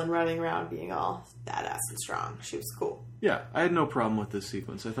liked Dylan running around being all badass and strong. She was cool. Yeah, I had no problem with this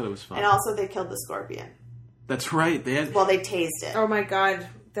sequence. I thought it was fun. And also, they killed the scorpion. That's right. They had. Well, they tased it. Oh my god,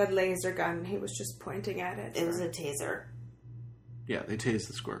 that laser gun. He was just pointing at it. It was a taser. Yeah, they tased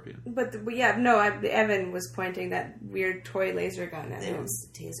the scorpion. But Evan was pointing that weird toy laser gun at him. It was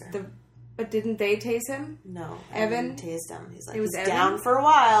a taser. But didn't they tase him? No, Evan tased him. He's like, it was he's Evan? down for a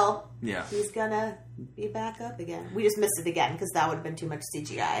while. Yeah, he's gonna be back up again. We just missed it again because that would have been too much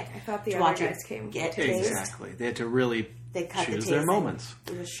CGI. I thought the to other watch guys it came. get tased. exactly. They had to really They cut choose the their tasing. moments.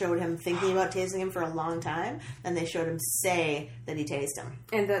 They just showed him thinking about tasing him for a long time, then they showed him say that he tased him.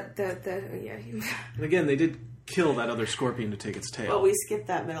 And And again, they did kill that other scorpion to take its tail. Well, we skipped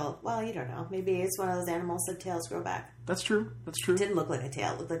that middle. Well, you don't know. Maybe it's one of those animals that tails grow back. That's true. That's true. It didn't look like a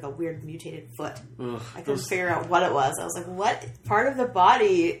tail. It looked like a weird mutated foot. Ugh, I couldn't figure out what it was. I was like, what part of the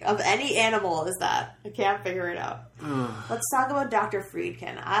body of any animal is that? I can't figure it out. Ugh. Let's talk about Dr.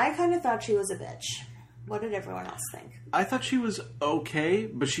 Friedkin. I kind of thought she was a bitch. What did everyone else think? I thought she was okay,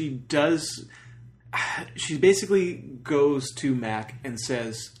 but she does... She basically goes to Mac and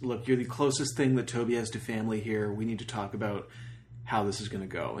says, look, you're the closest thing that Toby has to family here. We need to talk about how this is going to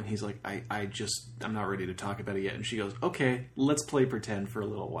go. And he's like, I'm not ready to talk about it yet. And she goes, okay, let's play pretend for a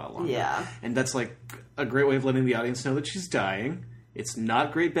little while longer. Yeah. And that's like a great way of letting the audience know that she's dying. It's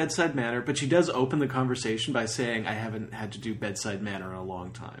not great bedside manner, but she does open the conversation by saying, I haven't had to do bedside manner in a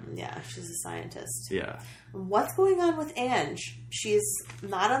long time. Yeah, she's a scientist. Yeah. What's going on with Ange? She's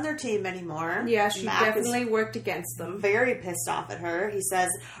not on their team anymore. Yeah, she Mac definitely is worked against them. very pissed off at her. He says,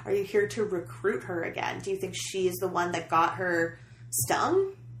 are you here to recruit her again? Do you think she's the one that got her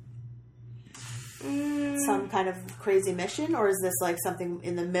stung? Some kind of crazy mission? Or is this like something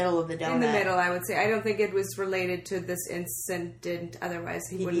in the middle of the donut? In the middle, I would say. I don't think it was related to this incident. Otherwise,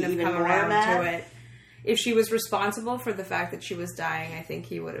 he He'd wouldn't be have even come more around mad? to it. If she was responsible for the fact that she was dying, I think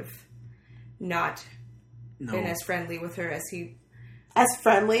he would have not been as friendly with her as he As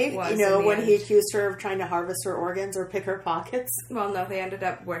friendly, was you know, in the when he end. accused her of trying to harvest her organs or pick her pockets. Well, no, they ended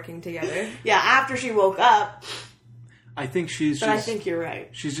up working together. Yeah, after she woke up. I think she's But just... I think you're right.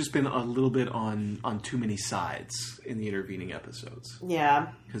 She's just been a little bit on too many sides in the intervening episodes.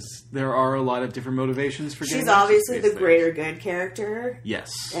 Yeah. Because there are a lot of different motivations for getting She's obviously access to the these greater good character.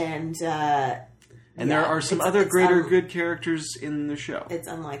 Yes. And there are some other greater good characters in the show. It's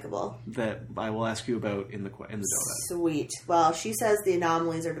unlikable. That I will ask you about in the donut. Sweet. Well, she says the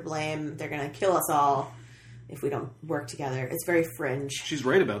anomalies are to blame. They're going to kill us all if we don't work together. It's very fringe. She's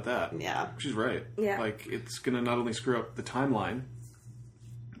right about that. Yeah. She's right. Yeah. Like, it's going to not only screw up the timeline,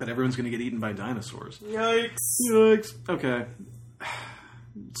 but everyone's going to get eaten by dinosaurs. Yikes. Yikes. Okay.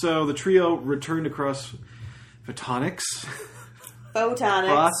 So the trio returned across photonics. Photonics.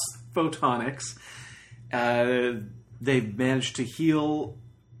 Cross photonics. They've managed to heal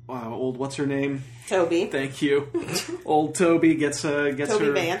old, what's her name? Toby. Thank you. Old Toby gets Toby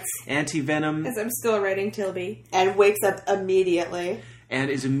her Vance. anti-venom. As I'm still writing Tilby. And wakes up immediately. And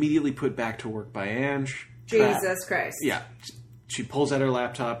is immediately put back to work by Ange. Jesus Christ. Yeah. She pulls out her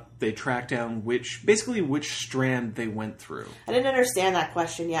laptop. They track down which strand they went through. I didn't understand that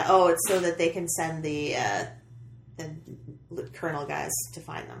question yet. Oh, it's so that they can send the Colonel guys to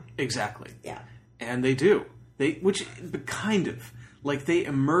find them. Exactly. Yeah. And they do. They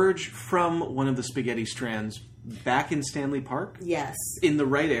emerge from one of the spaghetti strands back in Stanley Park. Yes. In the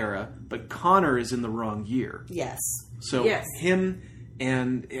right era, but Connor is in the wrong year. Yes. So him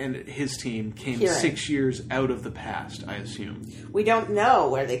and his team came Kieran. 6 years out of the past, I assume. We don't know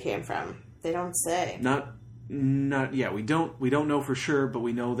where they came from. They don't say. We don't know for sure, but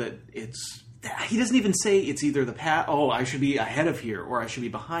we know that it's... He doesn't even say it's either the past. Oh, I should be ahead of here, or I should be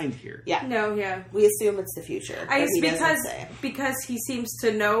behind here. Yeah. No, yeah. We assume it's the future. Because he seems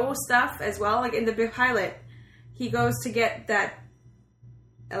to know stuff as well. Like in the pilot, he goes to get that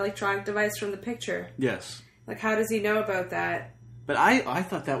electronic device from the picture. Yes. Like, how does he know about that? But I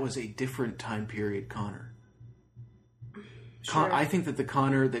thought that was a different time period Connor. Sure. I think that the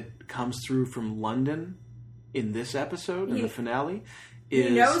Connor that comes through from London in this episode, in the finale, is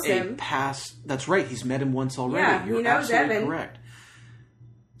he knows a him. past... That's right, he's met him once already. Yeah, You're he knows absolutely Evan. correct.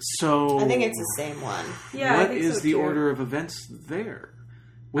 So... I think it's the same one. Yeah, what I think is so the too. order of events there?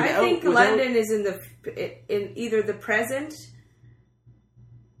 I think London is in either the present.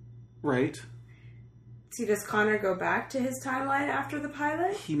 Right. See, does Connor go back to his timeline after the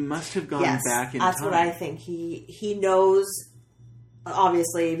pilot? He must have gone back in that's time. what I think. He knows,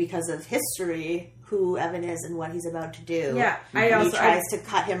 obviously, because of history, who Evan is and what he's about to do. Yeah, he tries to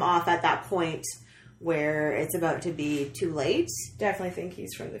cut him off at that point where it's about to be too late. Definitely think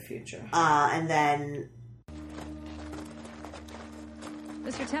he's from the future. And then...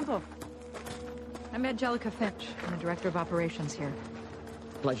 Mr. Temple, I'm Angelica Finch. I'm the Director of Operations here.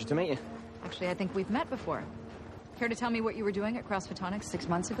 Pleasure to meet you. Actually, I think we've met before. Care to tell me what you were doing at Cross Photonics 6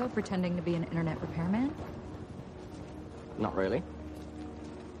 months ago, pretending to be an internet repairman? Not really.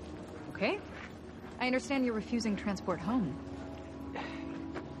 Okay. I understand you're refusing transport home.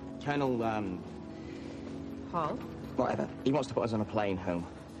 Colonel, Hall? whatever. He wants to put us on a plane home.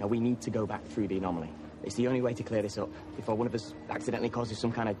 Now, we need to go back through the anomaly. It's the only way to clear this up before one of us accidentally causes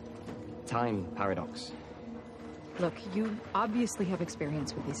some kind of time paradox. Look, you obviously have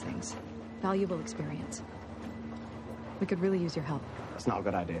experience with these things. Valuable experience. We could really use your help. That's not a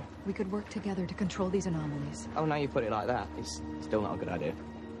good idea. We could work together to control these anomalies. Oh, now you put it like that. It's still not a good idea.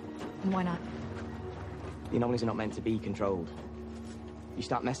 And why not? The anomalies are not meant to be controlled. You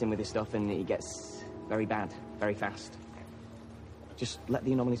start messing with this stuff and it gets very bad, very fast. Just let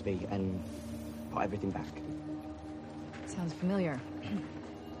the anomalies be and put everything back. Sounds familiar.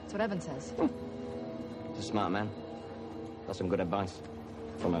 That's what Evan says. He's a smart man. That's some good advice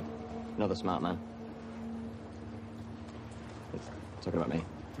from another smart man. It's talking about me.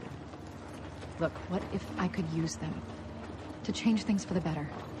 Look, what if I could use them to change things for the better?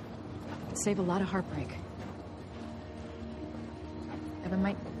 Save a lot of heartbreak. Evan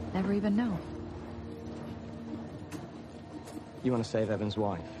might never even know. You want to save Evan's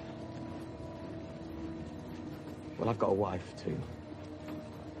wife? Well, I've got a wife, too.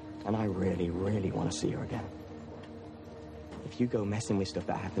 And I really, really want to see her again. If you go messing with stuff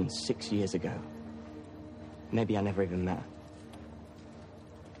that happened 6 years ago, maybe I never even met her.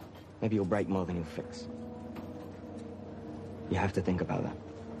 Maybe you'll break more than you'll fix. You have to think about that.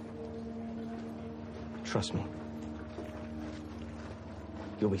 Trust me.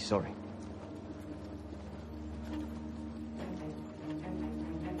 You'll be sorry.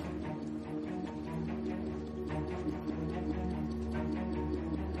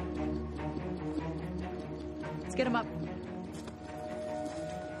 Let's get him up.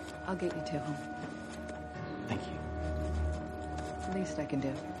 I'll get you two home. Thank you. It's the least I can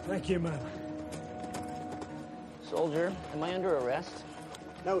do. Thank you, ma'am. Soldier, am I under arrest?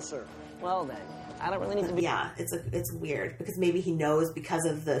 No, sir. Well then, I don't really need to be... Yeah, it's weird because maybe he knows because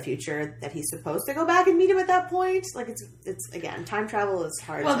of the future that he's supposed to go back and meet him at that point. Like it's again, time travel is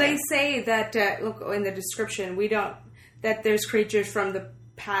hard. Well, they say that look in the description that there's creatures from the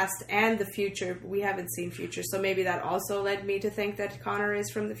past and the future. We haven't seen future, so maybe that also led me to think that Connor is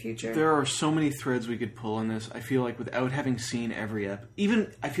from the future. There are so many threads we could pull on this. I feel like without having seen every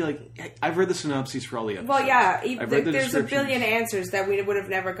I feel like I've read the synopses for all the episodes. Well, yeah, there's a billion answers that we would have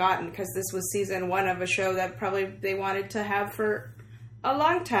never gotten because this was season 1 of a show that probably they wanted to have for a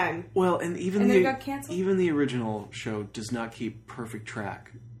long time. Well, and then it got canceled? Even the original show does not keep perfect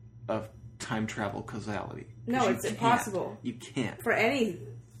track of time travel causality. No, it's impossible. You can't. For any...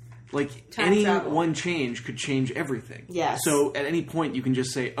 Like, time any travel. one change could change everything. Yes. So, at any point, you can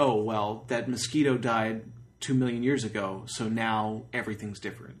just say, oh, well, that mosquito died 2 million years ago, so now everything's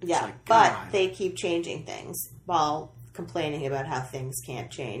different. It's Yeah, like, but God. they keep changing things while complaining about how things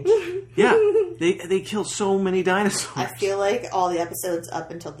can't change. Yeah, they kill so many dinosaurs. I feel like all the episodes up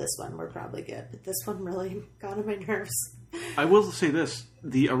until this one were probably good, but this one really got on my nerves. I will say this.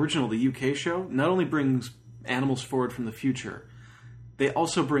 The original, the UK show, not only brings animals forward from the future, they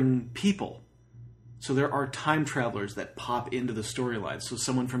also bring people. So there are time travelers that pop into the storyline. So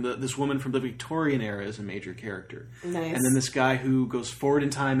someone from this woman from the Victorian era is a major character. Nice. And then this guy who goes forward in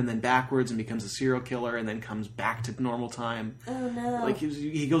time and then backwards and becomes a serial killer and then comes back to normal time. Oh, no. Like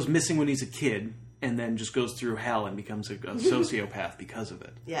he goes missing when he's a kid and then just goes through hell and becomes a sociopath because of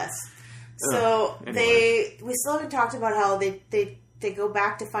it. Yes. So Anyway. we still haven't talked about how they go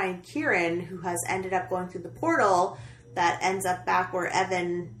back to find Kieran, who has ended up going through the portal that ends up back where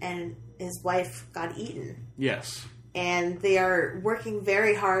Evan and his wife got eaten. Yes. and they are working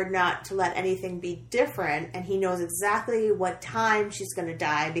very hard not to let anything be different, and he knows exactly what time she's going to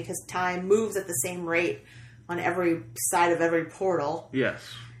die because time moves at the same rate on every side of every portal. Yes.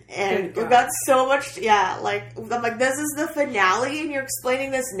 And we've got so much, I'm like, this is the finale and you're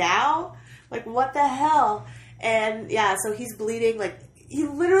explaining this now? Like, what the hell? And so he's bleeding, like, he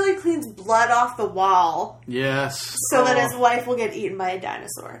literally cleans blood off the wall. Yes. So that his wife will get eaten by a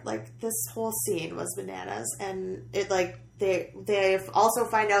dinosaur. Like, this whole scene was bananas. And it, like, they also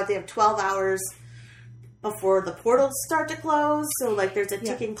find out they have 12 hours before the portals start to close. So, like, there's a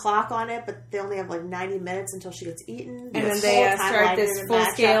ticking clock on it, but they only have, like, 90 minutes until she gets eaten. And then they start this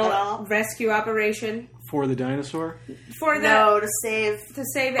full-scale rescue operation. For the dinosaur? To save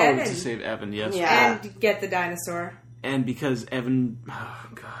Evan. To save Evan, yes. Yeah. And get the dinosaur. And because Evan... Oh,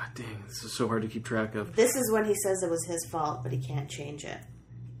 God dang. This is so hard to keep track of. This is when he says it was his fault, but he can't change it.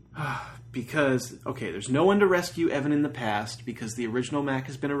 Because, there's no one to rescue Evan in the past, because the original Mac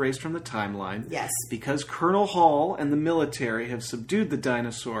has been erased from the timeline. Yes. Because Colonel Hall and the military have subdued the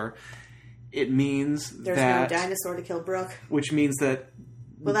dinosaur, it means there's no dinosaur to kill Brooke. Which means that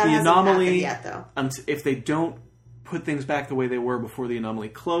that the anomaly... yet, though. If they don't put things back the way they were before the anomaly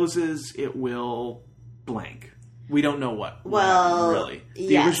closes, it will blank. We don't know what. Well, really.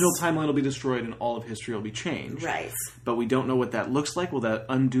 The original timeline will be destroyed and all of history will be changed. Right. But we don't know what that looks like. Will that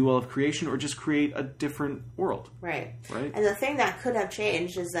undo all of creation or just create a different world? Right. Right. And the thing that could have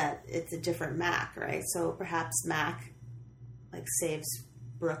changed is that it's a different Mac, right? So perhaps Mac, like, saves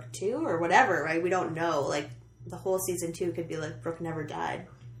Brooke too or whatever, right? We don't know. Like, the whole season 2 could be like Brooke never died.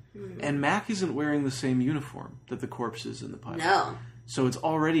 And Mac isn't wearing the same uniform that the corpse is in the pilot. No. So it's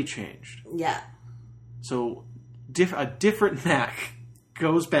already changed. Yeah. So... a different Mac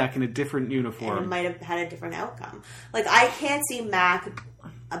goes back in a different uniform. And it might have had a different outcome. Like, I can't see Mac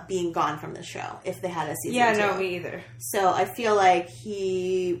being gone from the show if they had a season 2. Yeah, no, me either. So I feel like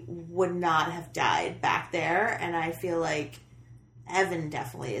he would not have died back there, and I feel like Evan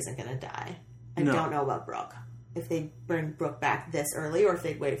definitely isn't going to die. I don't know about Brooke. If they bring Brooke back this early, or if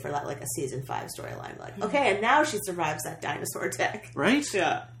they'd wait for that, like, a season 5 storyline. Like, okay, and now she survives that dinosaur attack. Right?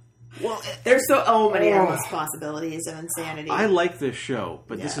 Yeah. Well, there's so many endless possibilities of insanity. I like this show,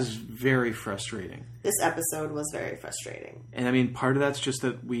 but this is very frustrating. This episode was very frustrating. And I mean, part of that's just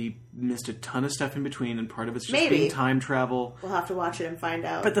that we missed a ton of stuff in between, and part of it's just being time travel. We'll have to watch it and find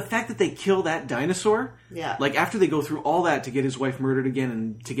out. But the fact that they kill that dinosaur, like after they go through all that to get his wife murdered again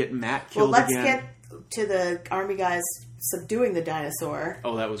and to get Matt killed again. Well, let's get to the army guys subduing the dinosaur.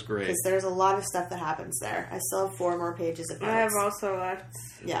 Oh, that was great. Because there's a lot of stuff that happens there. I still have 4 more pages of notes. I have also left.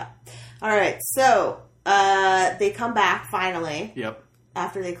 Yeah. All right. So they come back finally. Yep.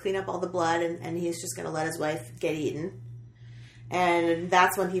 After they clean up all the blood, and he's just going to let his wife get eaten. And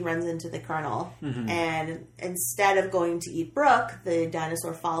that's when he runs into the Colonel. Mm-hmm. And instead of going to eat Brooke, the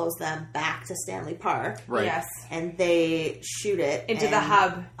dinosaur follows them back to Stanley Park. Right. Yes. And they shoot it. Into the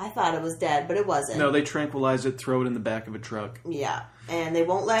hub. I thought it was dead, but it wasn't. No, they tranquilize it, throw it in the back of a truck. Yeah. And they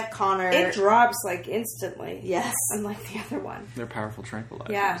won't let Connor... It drops, like, instantly. Yes. Unlike the other one. They're powerful tranquilizers.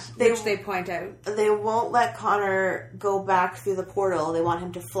 Yeah, which they point out. They won't let Connor go back through the portal. They want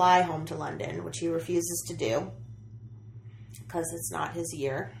him to fly home to London, which he refuses to do. Because it's not his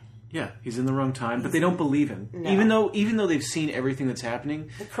year. Yeah, he's in the wrong time, but they don't believe him. No. Even though they've seen everything that's happening.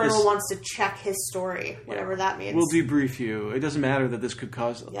 The Colonel wants to check his story, whatever that means. We'll debrief you. It doesn't matter that this could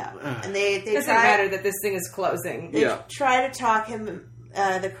cause... Yeah, and they it doesn't matter that this thing is closing. They try to talk him...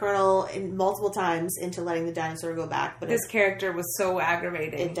 the Colonel multiple times into letting the dinosaur go back, but this character was so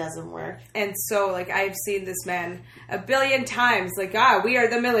aggravating. It doesn't work. And so, like, I've seen this man a billion times. Like, we are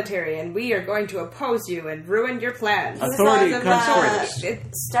the military, and we are going to oppose you and ruin your plans. Authority comes first.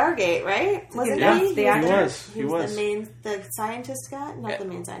 Stargate, right? Wasn't he? The actor? He was the scientist guy, not the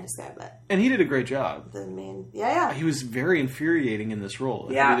main scientist guy, but and he did a great job. The main, yeah. He was very infuriating in this role.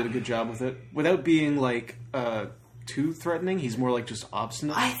 I think he did a good job with it without being like. Too threatening. He's more like just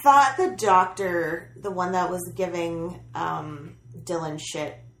obstinate. I thought the doctor, the one that was giving Dylan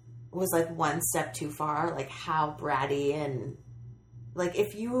shit, was like one step too far. Like how bratty and like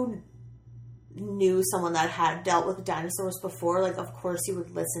if you knew someone that had dealt with dinosaurs before, like of course you would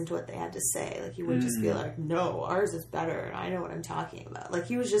listen to what they had to say. Like you wouldn't just be like, no, ours is better and I know what I'm talking about. Like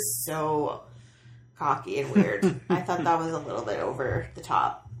he was just so cocky and weird. I thought that was a little bit over the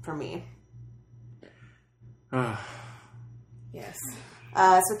top for me. Yes.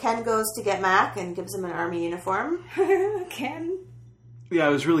 So Ken goes to get Mac and gives him an army uniform. Ken? Yeah, I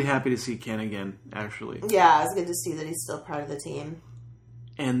was really happy to see Ken again, actually. Yeah, it was good to see that he's still part of the team.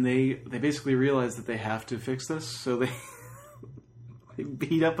 And they basically realize that they have to fix this, so they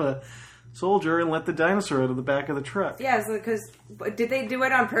beat up a soldier and let the dinosaur out of the back of the truck. Yeah, because did they do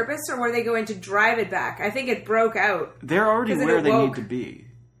it on purpose, or were they going to drive it back? I think it broke out. They're already where they need to be.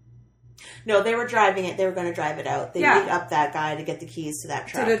 No, they were driving it. They were going to drive it out. They beat up that guy to get the keys to that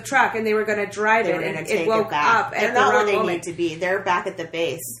truck. To the truck, and they were going to drive it, and it woke up. They're not where they need to be. They're back at the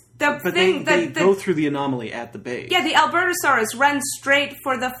base. They go through the anomaly at the base. Yeah, the Albertosaurus runs straight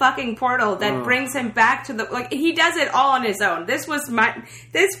for the fucking portal that brings him back to the... Like, he does it all on his own. This was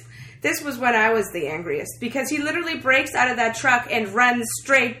when I was the angriest, because he literally breaks out of that truck and runs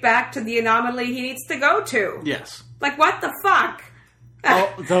straight back to the anomaly he needs to go to. Yes. Like, what the fuck?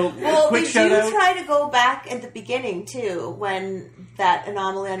 Well, they do try to go back at the beginning, too, when that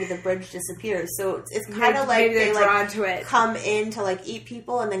anomaly under the bridge disappears. So it's kind of like they come in to like eat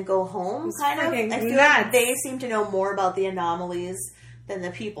people and then go home, kind of. I feel like they seem to know more about the anomalies than the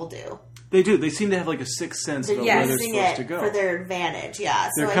people do. They do. They seem to have like a sixth sense about where they're supposed to go. For their advantage,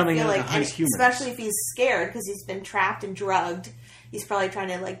 yeah. They're coming in to heist humans. Especially if he's scared because he's been trapped and drugged. He's probably trying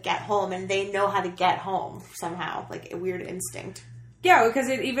to like get home, and they know how to get home somehow, like a weird instinct. Yeah, because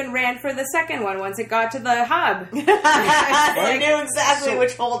it even ran for the second one once it got to the hub. They knew exactly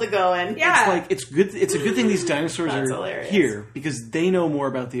which hole to go in. Yeah, it's good. It's a good thing these dinosaurs are here because they know more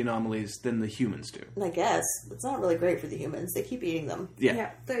about the anomalies than the humans do. I guess it's not really great for the humans. They keep eating them.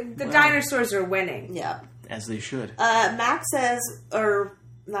 Yeah. The dinosaurs are winning. Yeah, as they should. Mac says, or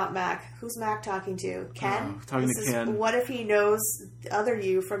not Mac. Who's Mac talking to? Ken. Talking to Ken. What if he knows the other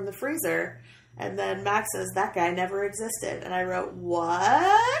you from the freezer? And then Max says, that guy never existed. And I wrote,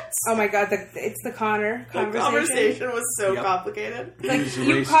 what? Oh my god, it's the Connor conversation. The conversation was so complicated.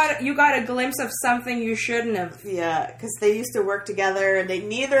 Like, you got a glimpse of something you shouldn't have. Yeah, because they used to work together, and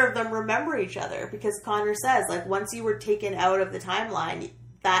neither of them remember each other. Because Connor says, like, once you were taken out of the timeline,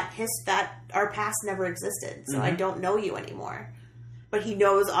 that our past never existed. So I don't know you anymore. But he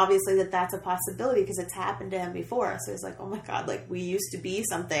knows, obviously, that that's a possibility because it's happened to him before. So he's like, oh my god, like, we used to be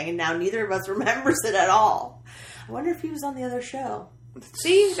something, and now neither of us remembers it at all. I wonder if he was on the other show.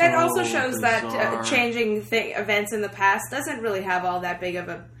 See, that also shows that changing events in the past doesn't really have all that big of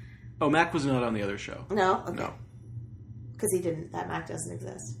a... Oh, Mac was not on the other show. No? Okay. No. Because he didn't. That Mac doesn't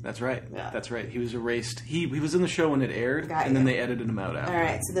exist. That's right. Yeah. That's right. He was erased. He was in the show when it aired, then they edited him out after. All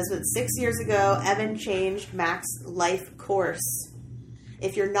right, so this was 6 years ago. Evan changed Mac's life course.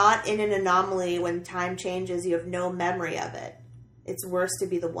 If you're not in an anomaly when time changes, you have no memory of it. It's worse to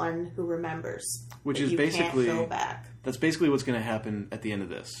be the one who remembers. Which is basically... can't go back. That's basically what's going to happen at the end of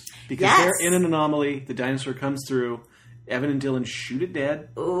this. Because they're in an anomaly, the dinosaur comes through, Evan and Dylan shoot it dead.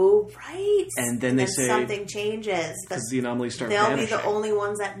 Oh, right. And then they say... something changes. Because the anomalies start they'll vanishing. be the only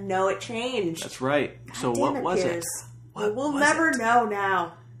ones that know it changed. That's right. God so what was it? We'll never know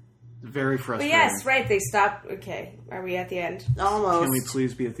now. Very frustrating. But yes, right, they stopped. Okay, are we at the end? Almost. Can we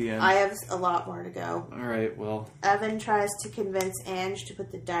please be at the end? I have a lot more to go. All right, well. Evan tries to convince Ange to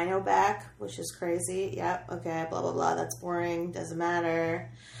put the dino back, which is crazy. Yep, okay, blah, blah, blah. That's boring. Doesn't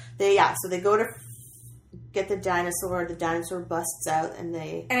matter. So they go to get the dinosaur busts out, and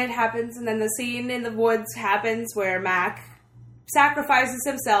it happens, and then the scene in the woods happens where Mac sacrifices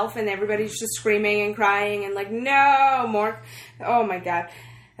himself, and everybody's just screaming and crying, and like, no, more. Oh my god.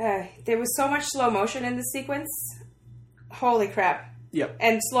 There was so much slow motion in this sequence. Holy crap. Yep.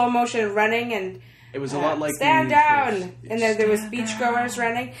 And slow motion running, and it was a lot like stand down. And then there was beachgoers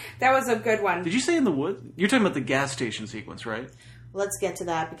running. That was a good one. Did you say in the wood? You're talking about the gas station sequence, right? Let's get to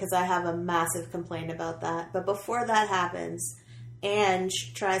that because I have a massive complaint about that. But before that happens,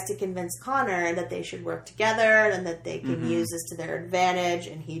 Ange tries to convince Connor that they should work together and that they can use this to their advantage.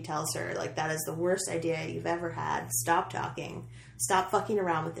 And he tells her, like, that is the worst idea you've ever had. Stop talking. Stop fucking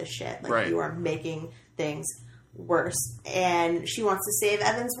around with this shit. Like, you are making things worse. And she wants to save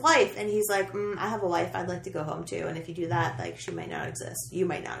Evan's wife. And he's like, I have a wife I'd like to go home to. And if you do that, like, she might not exist. You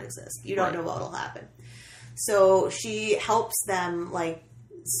might not exist. You don't know what will happen. So she helps them, like,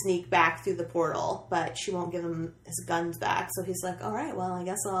 sneak back through the portal, but she won't give him his guns back. So he's like, all right, well, I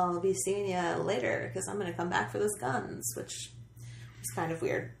guess I'll be seeing you later because I'm going to come back for those guns, which is kind of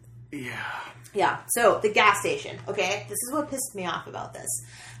weird. Yeah. So the gas station. Okay. This is what pissed me off about this.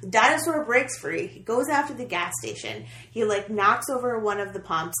 The dinosaur breaks free. He goes after the gas station. He like knocks over one of the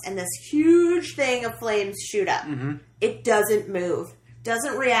pumps and this huge thing of flames shoot up. It doesn't move.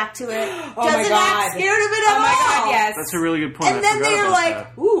 Doesn't react to it. Doesn't act scared of it at all. God, yes. That's a really good point. And then they're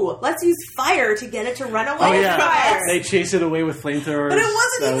like, ooh, let's use fire to get it to run away. Oh, yeah. They chase it away with flamethrowers. But it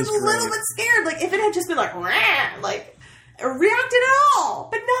wasn't even a little bit scared. Like, if it had just been like, react at all.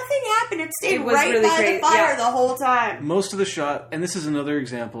 But nothing happened. It stayed It was right really by great, the fire yeah. the whole time. Most of the shot, and this is another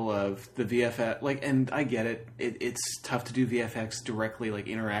example of the VFX, like, and I get it, it's tough to do VFX directly, like,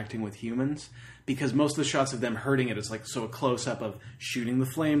 interacting with humans, because most of the shots of them hurting it is, like, so a close-up of shooting the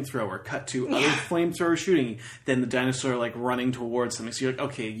flamethrower, cut to other flamethrower shooting, then the dinosaur, like, running towards something, so you're like,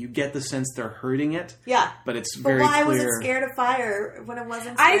 okay, you get the sense they're hurting it, Yeah. but it's But very why clear. was it scared of fire when it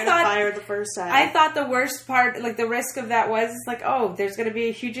wasn't scared of fire the first time? I thought the worst part, like the risk of that was like, oh, there's going to be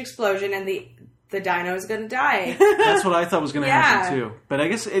a huge explosion and the dino is going to die. That's what I thought was going to Yeah. happen too. But I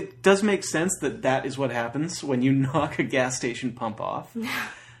guess it does make sense that is what happens when you knock a gas station pump off.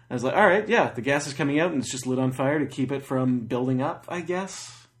 I was like, all right, yeah, the gas is coming out and it's just lit on fire to keep it from building up, I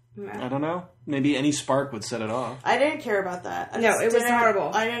guess. I don't know. Maybe any spark would set it off. I didn't care about that. No, it was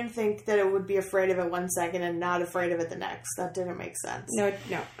horrible. I didn't think that it would be afraid of it 1 second and not afraid of it the next. That didn't make sense.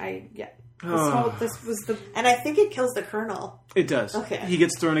 This was the... And I think it kills the Colonel. It does. Okay. He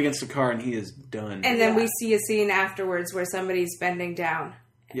gets thrown against a car and he is done. And then we see a scene afterwards where somebody's bending down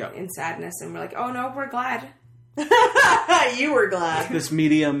Yeah. in sadness, and we're like, oh no, we're glad. You were glad. This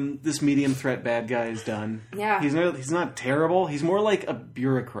medium threat bad guy is done. Yeah. He's not terrible. He's more like a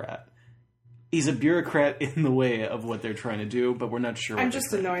bureaucrat. He's a bureaucrat in the way of what they're trying to do, but we're not sure. I'm what just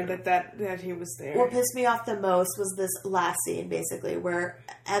they're annoyed that he was there. What pissed me off the most was this last scene, basically, where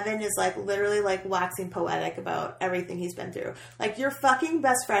Evan is like literally like waxing poetic about everything he's been through. Like, your fucking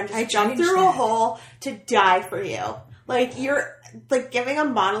best friend just jumped through a hole to die for you. Like, you're like giving a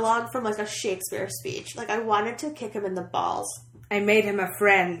monologue from like a Shakespeare speech. Like, I wanted to kick him in the balls. I made him a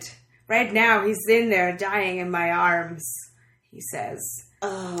friend. Right now, he's in there dying in my arms, he says.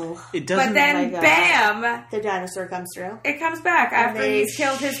 Oh. It doesn't... But then, bam! The dinosaur comes through. It comes back And after they he's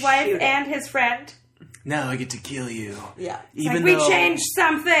killed his wife shoot it. and his friend. Now I get to kill you. Yeah. It's like, we changed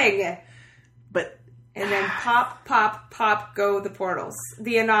something! But... And then pop, pop, pop go the portals.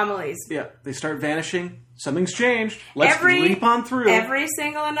 The anomalies. Yeah, they start vanishing. Something's changed. Let's leap on through. Every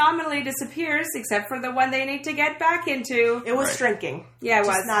single anomaly disappears except for the one they need to get back into. It was shrinking. Yeah, it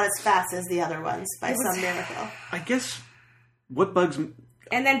Just was. not as fast as the other ones by It was- some miracle. I guess what bugs me...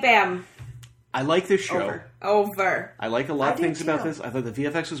 And then bam. I like this show. Over. I like a lot I of do things about too. this. I thought the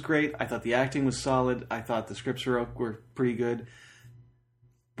VFX was great. I thought the acting was solid. I thought the scripts were pretty good.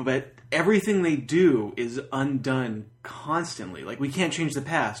 But everything they do is undone constantly. Like, we can't change the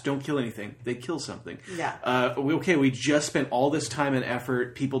past. Don't kill anything. They kill something. Yeah. We just spent all this time and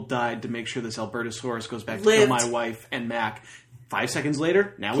effort. People died to make sure this Albertosaurus goes back to Lived. kill my wife and Mac. 5 seconds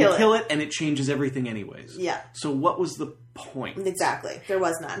later, now Kill we it. kill it, and it changes everything anyways. Yeah. So what was the point? Exactly. There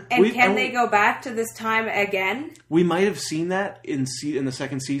was none. And can they go back to this time again? We might have seen that in the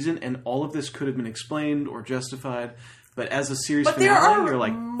second season, and all of this could have been explained or justified. But as a series But there finale, are you're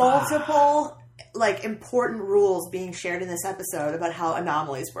like, multiple like important rules being shared in this episode about how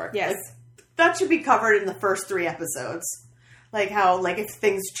anomalies work. Yes. Like, that should be covered in the first 3 episodes. Like how, like, if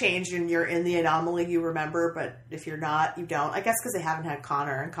things change and you're in the anomaly, you remember, but if you're not, you don't. I guess because they haven't had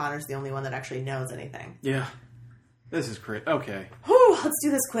Connor, and Connor's the only one that actually knows anything. yeah, this is great. Okay. Whew, let's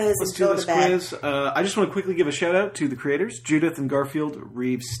do this quiz Let's and do go this to bed. quiz. I just want to quickly give a shout out to the creators, Judith and Garfield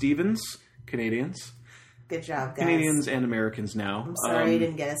Reeves Stevens, Canadians. Good job, guys. Canadians and Americans now. I'm sorry you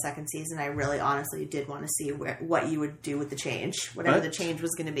didn't get a second season. I really, honestly did want to see what you would do with the change, whatever But- the change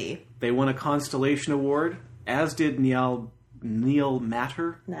was going to be. They won a Constellation Award, as did Neil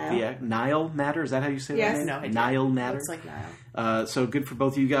Matter. Niall. Yeah, Niall Matter. Is that how you say Yes. that name? No idea. Niall Matter. Looks like Niall. So good for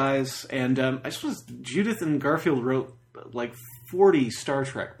both of you guys. And I suppose Judith and Garfield wrote like 40 Star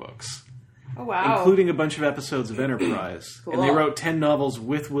Trek books. Oh, wow. Including a bunch of episodes of Enterprise. Cool. And they wrote 10 novels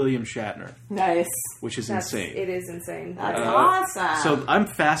with William Shatner. Nice. Which is That's- insane. It is insane. That's awesome. So I'm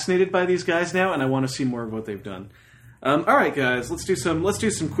fascinated by these guys now, and I want to see more of what they've done. All right, guys, let's do some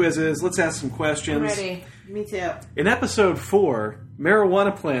quizzes. Let's ask some questions. I'm ready. Me too. In episode 4,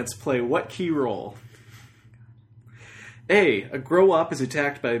 marijuana plants play what key role? A grow-up is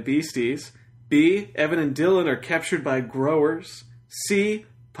attacked by beasties. B, Evan and Dylan are captured by growers. C,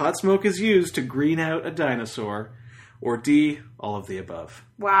 pot smoke is used to green out a dinosaur. Or D, all of the above.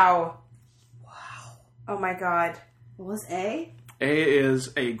 Wow. Oh my god. What was A? A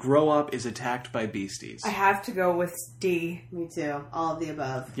is a grow-up is attacked by beasties. I have to go with D. Me too. All of the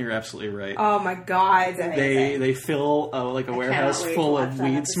above. You're absolutely right. Oh my god. They fill like a warehouse cannot wait full to of watch that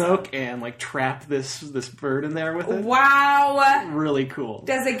weed episode. smoke and like trap this bird in there with it. Wow. Really cool.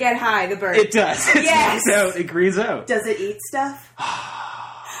 Does it get high, the bird? It does. It Yes. knocks out. It greens out. Does it eat stuff?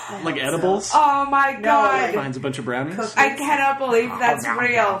 Like edibles. Oh my god. Finds a bunch of brownies. I cannot believe that's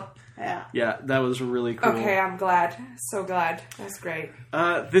real. Yeah, that was really cool. Okay, I'm glad. So glad. That's great.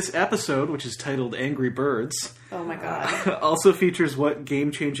 This episode, which is titled Angry Birds... Oh my god. Also features what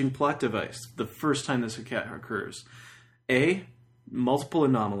game-changing plot device the first time this occurs? A, multiple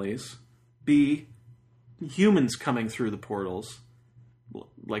anomalies. B, humans coming through the portals,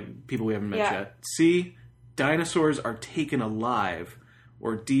 like people we haven't met yet. C, dinosaurs are taken alive.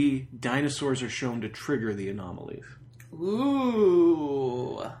 Or D, dinosaurs are shown to trigger the anomalies.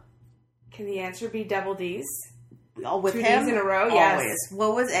 Ooh. Can the answer be double D's? Oh, with 2 him? D's in a row? Always. Yes.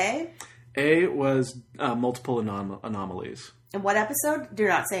 What was A? A was multiple anomalies. In what episode? You're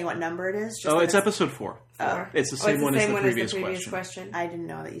not saying what number it is? It's episode 4. Oh. It's the same one as the previous question. I didn't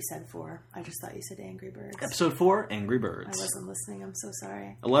know that you said 4. I just thought you said Angry Birds. Episode 4, Angry Birds. I wasn't listening. I'm so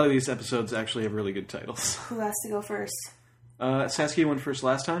sorry. A lot of these episodes actually have really good titles. Who has to go first? Saskia went first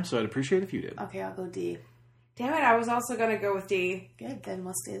last time, so I'd appreciate if you did. Okay, I'll go D. Damn it, I was also going to go with D. Good, then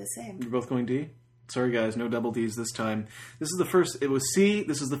we'll stay the same. You're both going D? Sorry guys, no double D's this time. This is the first, it was C,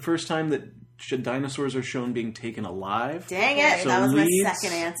 this is the first time that dinosaurs are shown being taken alive. Dang it, so that was Leeds, my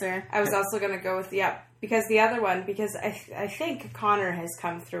second answer. I was also going to go with, because the other one, because I think Connor has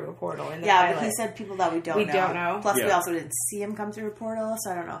come through a portal in the pilot. But he said people that we don't know. Plus we also didn't see him come through a portal,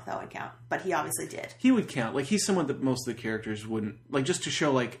 so I don't know if that would count. But he obviously did. He would count. Like, he's someone that most of the characters wouldn't, like, just to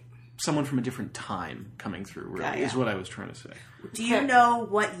show, like, someone from a different time coming through, really, is what I was trying to say. Do you know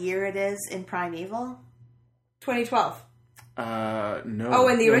what year it is in Primeval? 2012. No. Oh,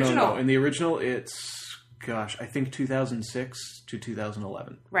 in the original? No. In the original, it's, gosh, I think 2006 to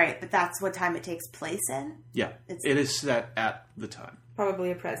 2011. Right, but that's what time it takes place in? Yeah, it is set at the time.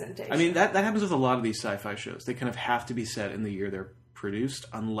 Probably a presentation. I mean, that happens with a lot of these sci-fi shows. They kind of have to be set in the year they're produced,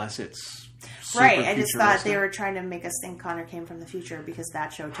 unless it's super right. I just thought futuristic. they were trying to make us think Connor came from the future because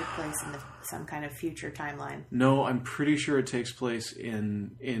that show took place in some kind of future timeline. No, I'm pretty sure it takes place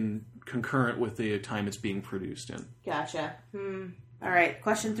in concurrent with the time it's being produced in. Gotcha. All right,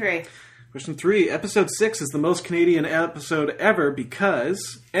 question 3. Question 3. Episode 6 is the most Canadian episode ever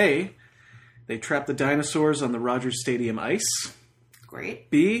because A, they trap the dinosaurs on the Rogers Stadium ice.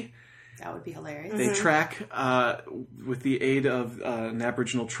 Great. B, that would be hilarious. They track, with the aid of an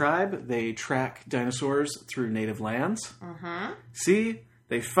Aboriginal tribe, they track dinosaurs through native lands. C,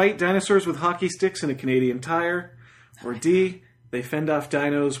 they fight dinosaurs with hockey sticks in a Canadian Tire. Or D, they fend off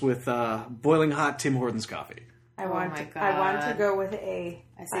dinos with boiling hot Tim Hortons coffee. I want to go with A.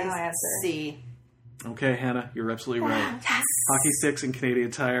 I say C. Okay, Hannah, you're absolutely right. Yes! Hockey sticks and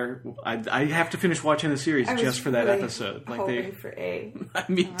Canadian Tire. I have to finish watching the series just for that episode. Hoping for A.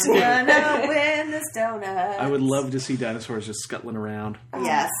 Me too. I'm gonna win this donut. I would love to see dinosaurs just scuttling around.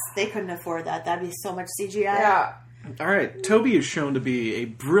 Yes, they couldn't afford that. That'd be so much CGI. Yeah. All right, Toby is shown to be a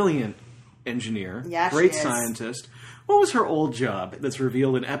brilliant engineer, great scientist. What was her old job that's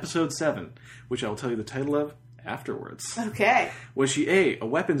revealed in episode 7, which I will tell you the title of afterwards? Okay. Was she A,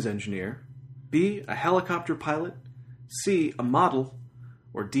 weapons engineer, B, a helicopter pilot, C, a model,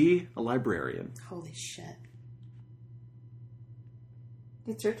 or D, a librarian? Holy shit.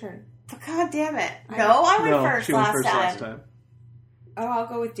 It's your turn. God damn it. No, I went first last time. Oh, I'll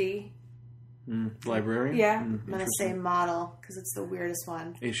go with D. Librarian? Yeah. I'm going to say model, because it's the weirdest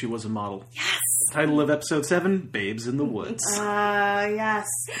one. A, she was a model. Yes! Title of episode 7, Babes in the Woods. Yes.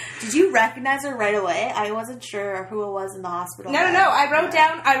 Did you recognize her right away? I wasn't sure who it was in the hospital. No. I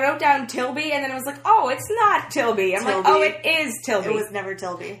wrote down Tilby, and then I was like, oh, it's not Tilby. I'm like, oh, it is Tilby. It was never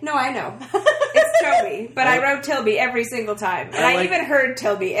Tilby. No, I know. It's Toby. But I wrote Tilby every single time. And I even heard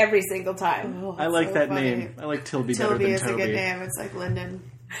Tilby every single time. Oh, I like so that funny. name. I like Tilby better than Toby. Tilby is a good name. It's like Lyndon.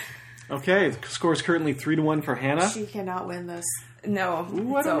 Okay, the score is currently 3-1 for Hannah. She cannot win this. No,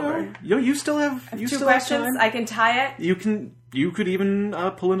 Ooh, it's over. Yo, you still have two questions. I can tie it. You could even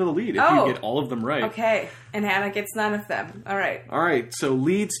pull into the lead if you get all of them right. Okay, and Hannah gets none of them. All right. So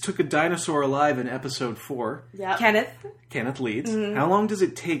Leeds took a dinosaur alive in episode 4. Yeah. Kenneth Leeds. Mm-hmm. How long does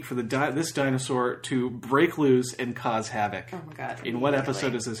it take for this dinosaur to break loose and cause havoc? Oh my god! In what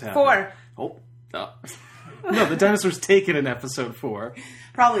episode does this happen? 4. Oh. No, the dinosaur's taken in episode 4.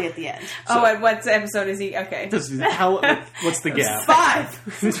 Probably at the end. And what episode is he? Okay. What's the gap?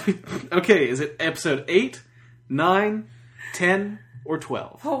 5. Okay, is it episode 8, 9, 10, or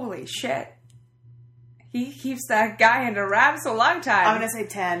 12? Holy shit. He keeps that guy in a wraps a long time. I'm going to say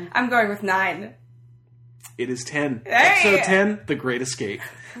 10. I'm going with 9. It is 10. Hey! Episode 10, The Great Escape.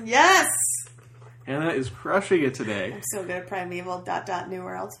 Yes! Hannah is crushing it today. I'm so good at Primeval, ... New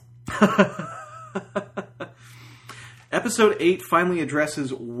World. Episode 8 finally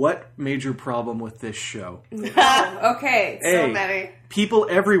addresses what major problem with this show. Okay. A, so many. People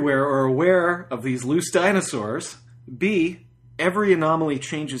everywhere are aware of these loose dinosaurs. B, every anomaly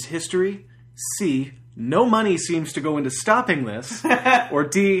changes history. C, no money seems to go into stopping this. Or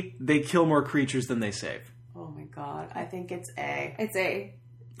D, they kill more creatures than they save. Oh my god, I think it's A. It's A.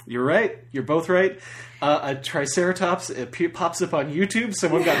 You're right. You're both right. A Triceratops pops up on YouTube.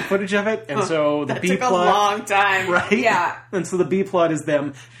 Someone got footage of it, and so the that B took plot, a long time, right? Yeah. And so the B plot is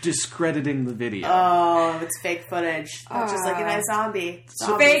them discrediting the video. Oh, it's fake footage. That's just like in iZombie.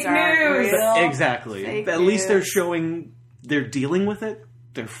 Fake news. Exactly. Fake At least they're news. showing they're dealing with it.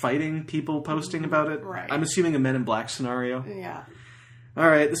 They're fighting people posting about it. Right. I'm assuming a Men in Black scenario. Yeah. All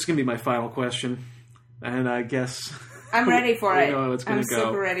right, this is gonna be my final question, and I guess I'm ready for we it. know how it's gonna I'm go.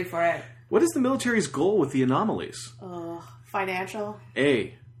 super ready for it. What is the military's goal with the anomalies? Financial.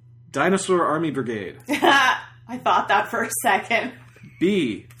 A. Dinosaur Army Brigade. I thought that for a second.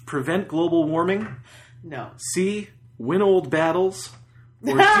 B. Prevent global warming. No. C. Win old battles.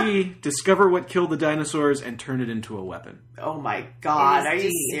 Or D. Discover what killed the dinosaurs and turn it into a weapon. Oh my god, It are is you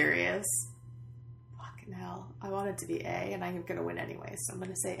D. serious? Fucking hell. I want it to be A, and I'm gonna win anyway, so I'm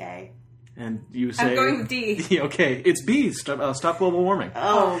gonna say A. And you say... I'm going with D. Okay, it's B. Stop global warming.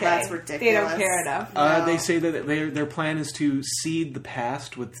 Oh, Okay. that's ridiculous. They don't care enough. No. They say that their plan is to seed the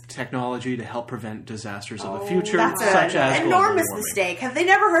past with technology to help prevent disasters of the future, That's such as an global enormous warming. mistake. Have they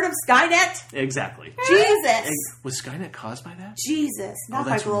never heard of Skynet? Exactly. Jesus! Was Skynet caused by that? Jesus, not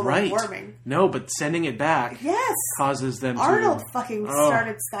by that's global right. warming. No, but sending it back Yes! causes them Arnold to... fucking Oh.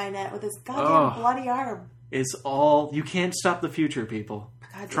 started Skynet with his goddamn bloody arm. It's all... You can't stop the future, people.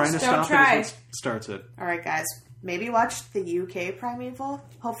 God, Trying to don't stop try. it is what starts it. Alright, guys. Maybe watch the UK Primeval.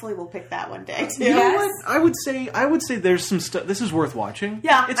 Hopefully we'll pick that one day, too. You know what? I would say there's some stuff... This is worth watching.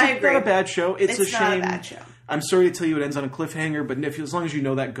 Yeah, it's I agree. not a bad show. It's a It's not shame. a bad show. I'm sorry to tell you it ends on a cliffhanger, but as long as you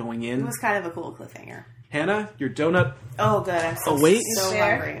know that going in... It was kind of a cool cliffhanger. Hannah, your donut... Oh, good. I'm so, Await. so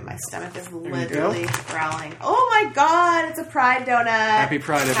There. hungry. My stomach is you literally go. growling. Oh my god, it's a Pride donut. Happy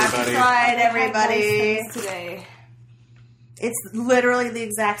Pride, everybody. Happy Pride, I had nice everybody. things today. It's literally the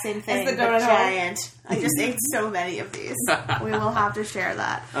exact same thing, the but donut hole. giant. I just ate so many of these. We will have to share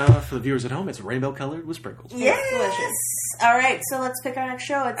that. For the viewers at home, it's rainbow colored with sprinkles. Yes! All right, so let's pick our next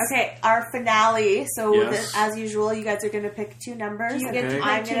show. It's Okay. our finale. So, Yes. as usual, you guys are going to pick two numbers. You get to and pick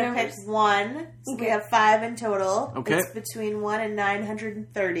I'm two going to pick numbers. one. So we Okay. have 5 in total. Okay. It's between 1 and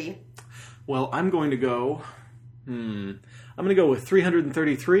 930. Well, I'm going to go... I'm going to go with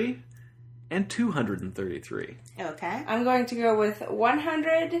 333 and 233. Okay. I'm going to go with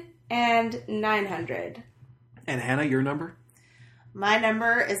 100 and 900. And Hannah, your number? My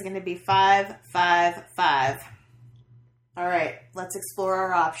number is going to be 555. All right, let's explore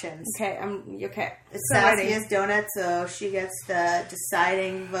our options. Okay, I'm okay. It's So ready. Saskia's donut, so she gets the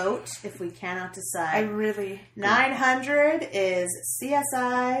deciding vote if we cannot decide. I really 900 is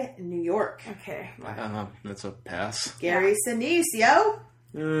CSI New York. okay. That's a pass. Gary Sinise, yo.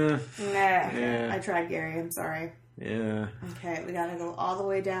 Nah. Yeah. I tried Gary. I'm sorry. Yeah. Okay, we gotta go all the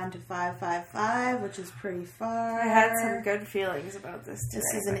way down to 555, which is pretty far. I had some good feelings about this today.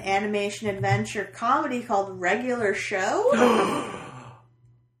 This is an animation adventure comedy called Regular Show.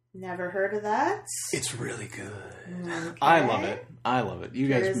 Never heard of that. It's really good. Okay. I love it. You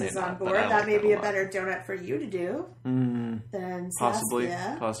guys Piers may is not, on but board. I That like may be a lot. better donut for you to do than Possibly.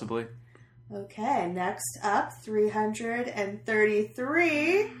 Saskia. Possibly. Okay, next up,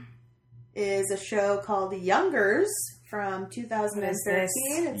 333 is a show called Youngers from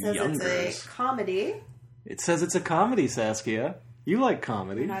 2013. It says Youngers. it's a comedy. It says it's a comedy, Saskia. You like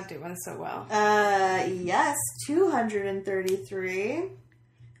comedy. I'm not doing so well. Yes, 233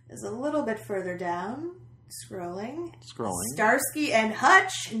 is a little bit further down. Scrolling. Starsky and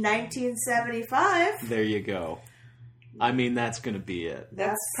Hutch, 1975. There you go. I mean, that's going to be it.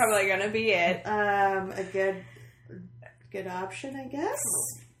 That's probably going to be it. A good option, I guess.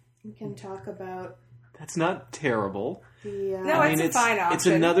 We can talk about That's not terrible. the... No, it's a fine option. It's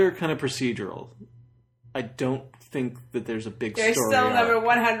another kind of procedural. I don't think that there's a big There's story still arc. number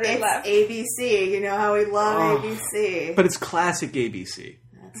 100 it's left. ABC. You know how we love Oh. ABC. But it's classic ABC.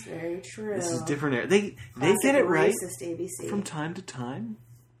 That's very true. This is different era. They Classic get it right racist ABC. from time to time.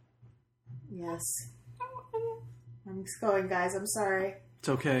 Yes. I'm just going, guys. I'm sorry. It's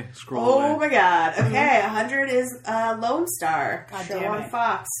okay. Scroll Oh away. my god. Okay, 100 is Lone Star. God show damn on it.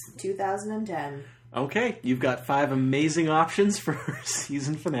 Fox, 2010. Okay, you've got 5 amazing options for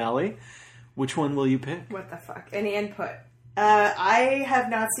season finale. Which one will you pick? What the fuck? Any input? I have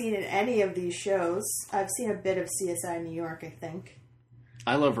not seen any of these shows. I've seen a bit of CSI New York, I think.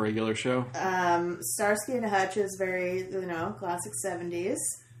 I love Regular Show. Starsky and Hutch is very, classic 70s.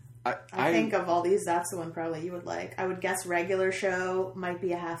 I think of all these, that's the one probably you would like. I would guess Regular Show might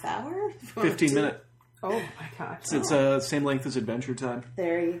be a half hour. 15 minute. Oh my god! It's same length as Adventure Time.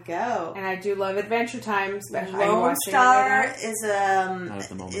 There you go. And I do love Adventure Time, especially Lone Star Not at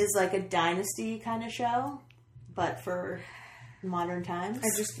the moment. is like a dynasty kind of show, but for modern times. I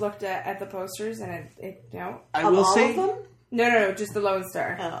just looked at the posters and it I will all say of them? No, just the Lone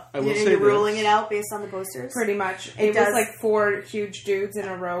Star. Oh. I will say You're this. ruling it out based on the posters? Pretty much. It It does- was like 4 huge dudes in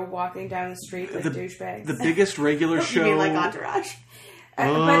a row walking down the street like douchebags. The biggest regular show. You mean like Entourage? I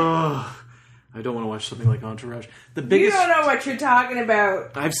don't want to watch something like Entourage. The biggest. You don't know what you're talking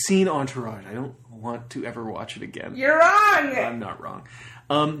about. I've seen Entourage. I don't want to ever watch it again. You're wrong. I'm not wrong.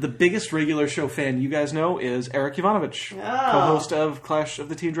 The biggest regular show fan you guys know is Eric Ivanovich, Oh. co-host of Clash of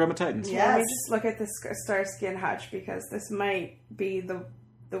the Teen Drama Titans. Let me just look at the Starsky and Hutch because this might be the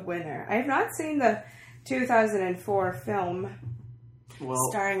winner. I have not seen the 2004 film. Well,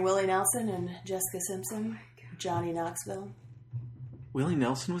 Starring Willie Nelson and Jessica Simpson, Johnny Knoxville. Willie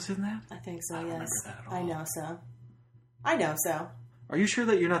Nelson was in that? I think so, I don't yes. remember that at all. I know so. Are you sure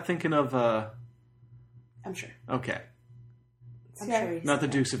that you're not thinking of... I'm sure. Okay. I'm sure he's Not the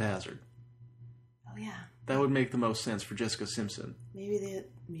Dukes of Hazzard. Oh, yeah. That would make the most sense for Jessica Simpson. Maybe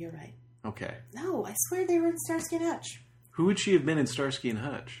you're right. Okay. No, I swear they were in Starsky and Hutch. Who would she have been in Starsky and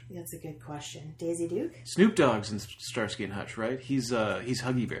Hutch? That's a good question. Daisy Duke? Snoop Dogg's in Starsky and Hutch, right? He's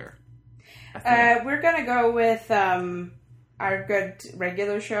Huggy Bear. I think. We're gonna go with our good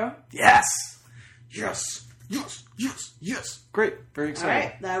regular show. Yes! Great. Very All excited.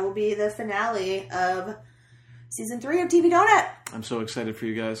 right, that will be the finale of season 3 of TV Donut. I'm so excited for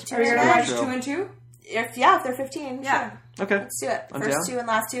you guys. Are we going to Great watch show. 2 and 2? If they're 15, Yeah. sure. Okay. Let's do it. I'm First down. 2 and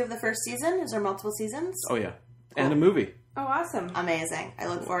last 2 of the first season. Is there multiple seasons? Oh, yeah. And a movie. Oh, awesome. Amazing. I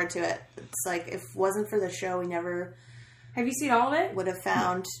look forward to it. It's like, if it wasn't for the show, we never... Have you seen all of it? Would have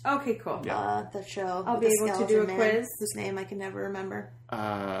found... Okay, cool. The show. I'll with be the able to do a skeleton man, quiz. whose name I can never remember.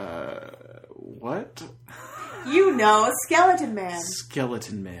 What? You know, Skeleton Man.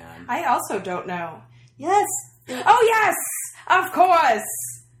 Skeleton Man. I also don't know. Yes. Oh, yes! Of course!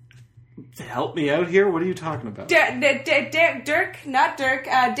 Help me out here? What are you talking about? Dirk, not Dirk,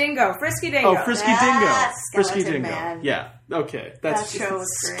 Dingo. Frisky Dingo. Oh, Frisky Yes, Dingo. Frisky Skeleton Dingo. Man. Yeah. Okay. That show was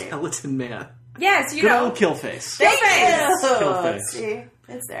great. Skeleton Man. Yes, you Good know. old Killface. Killface. Killface. See,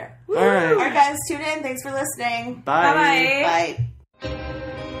 it's there. All right. All right, guys, tune in. Thanks for listening. Bye. Bye-bye. Bye.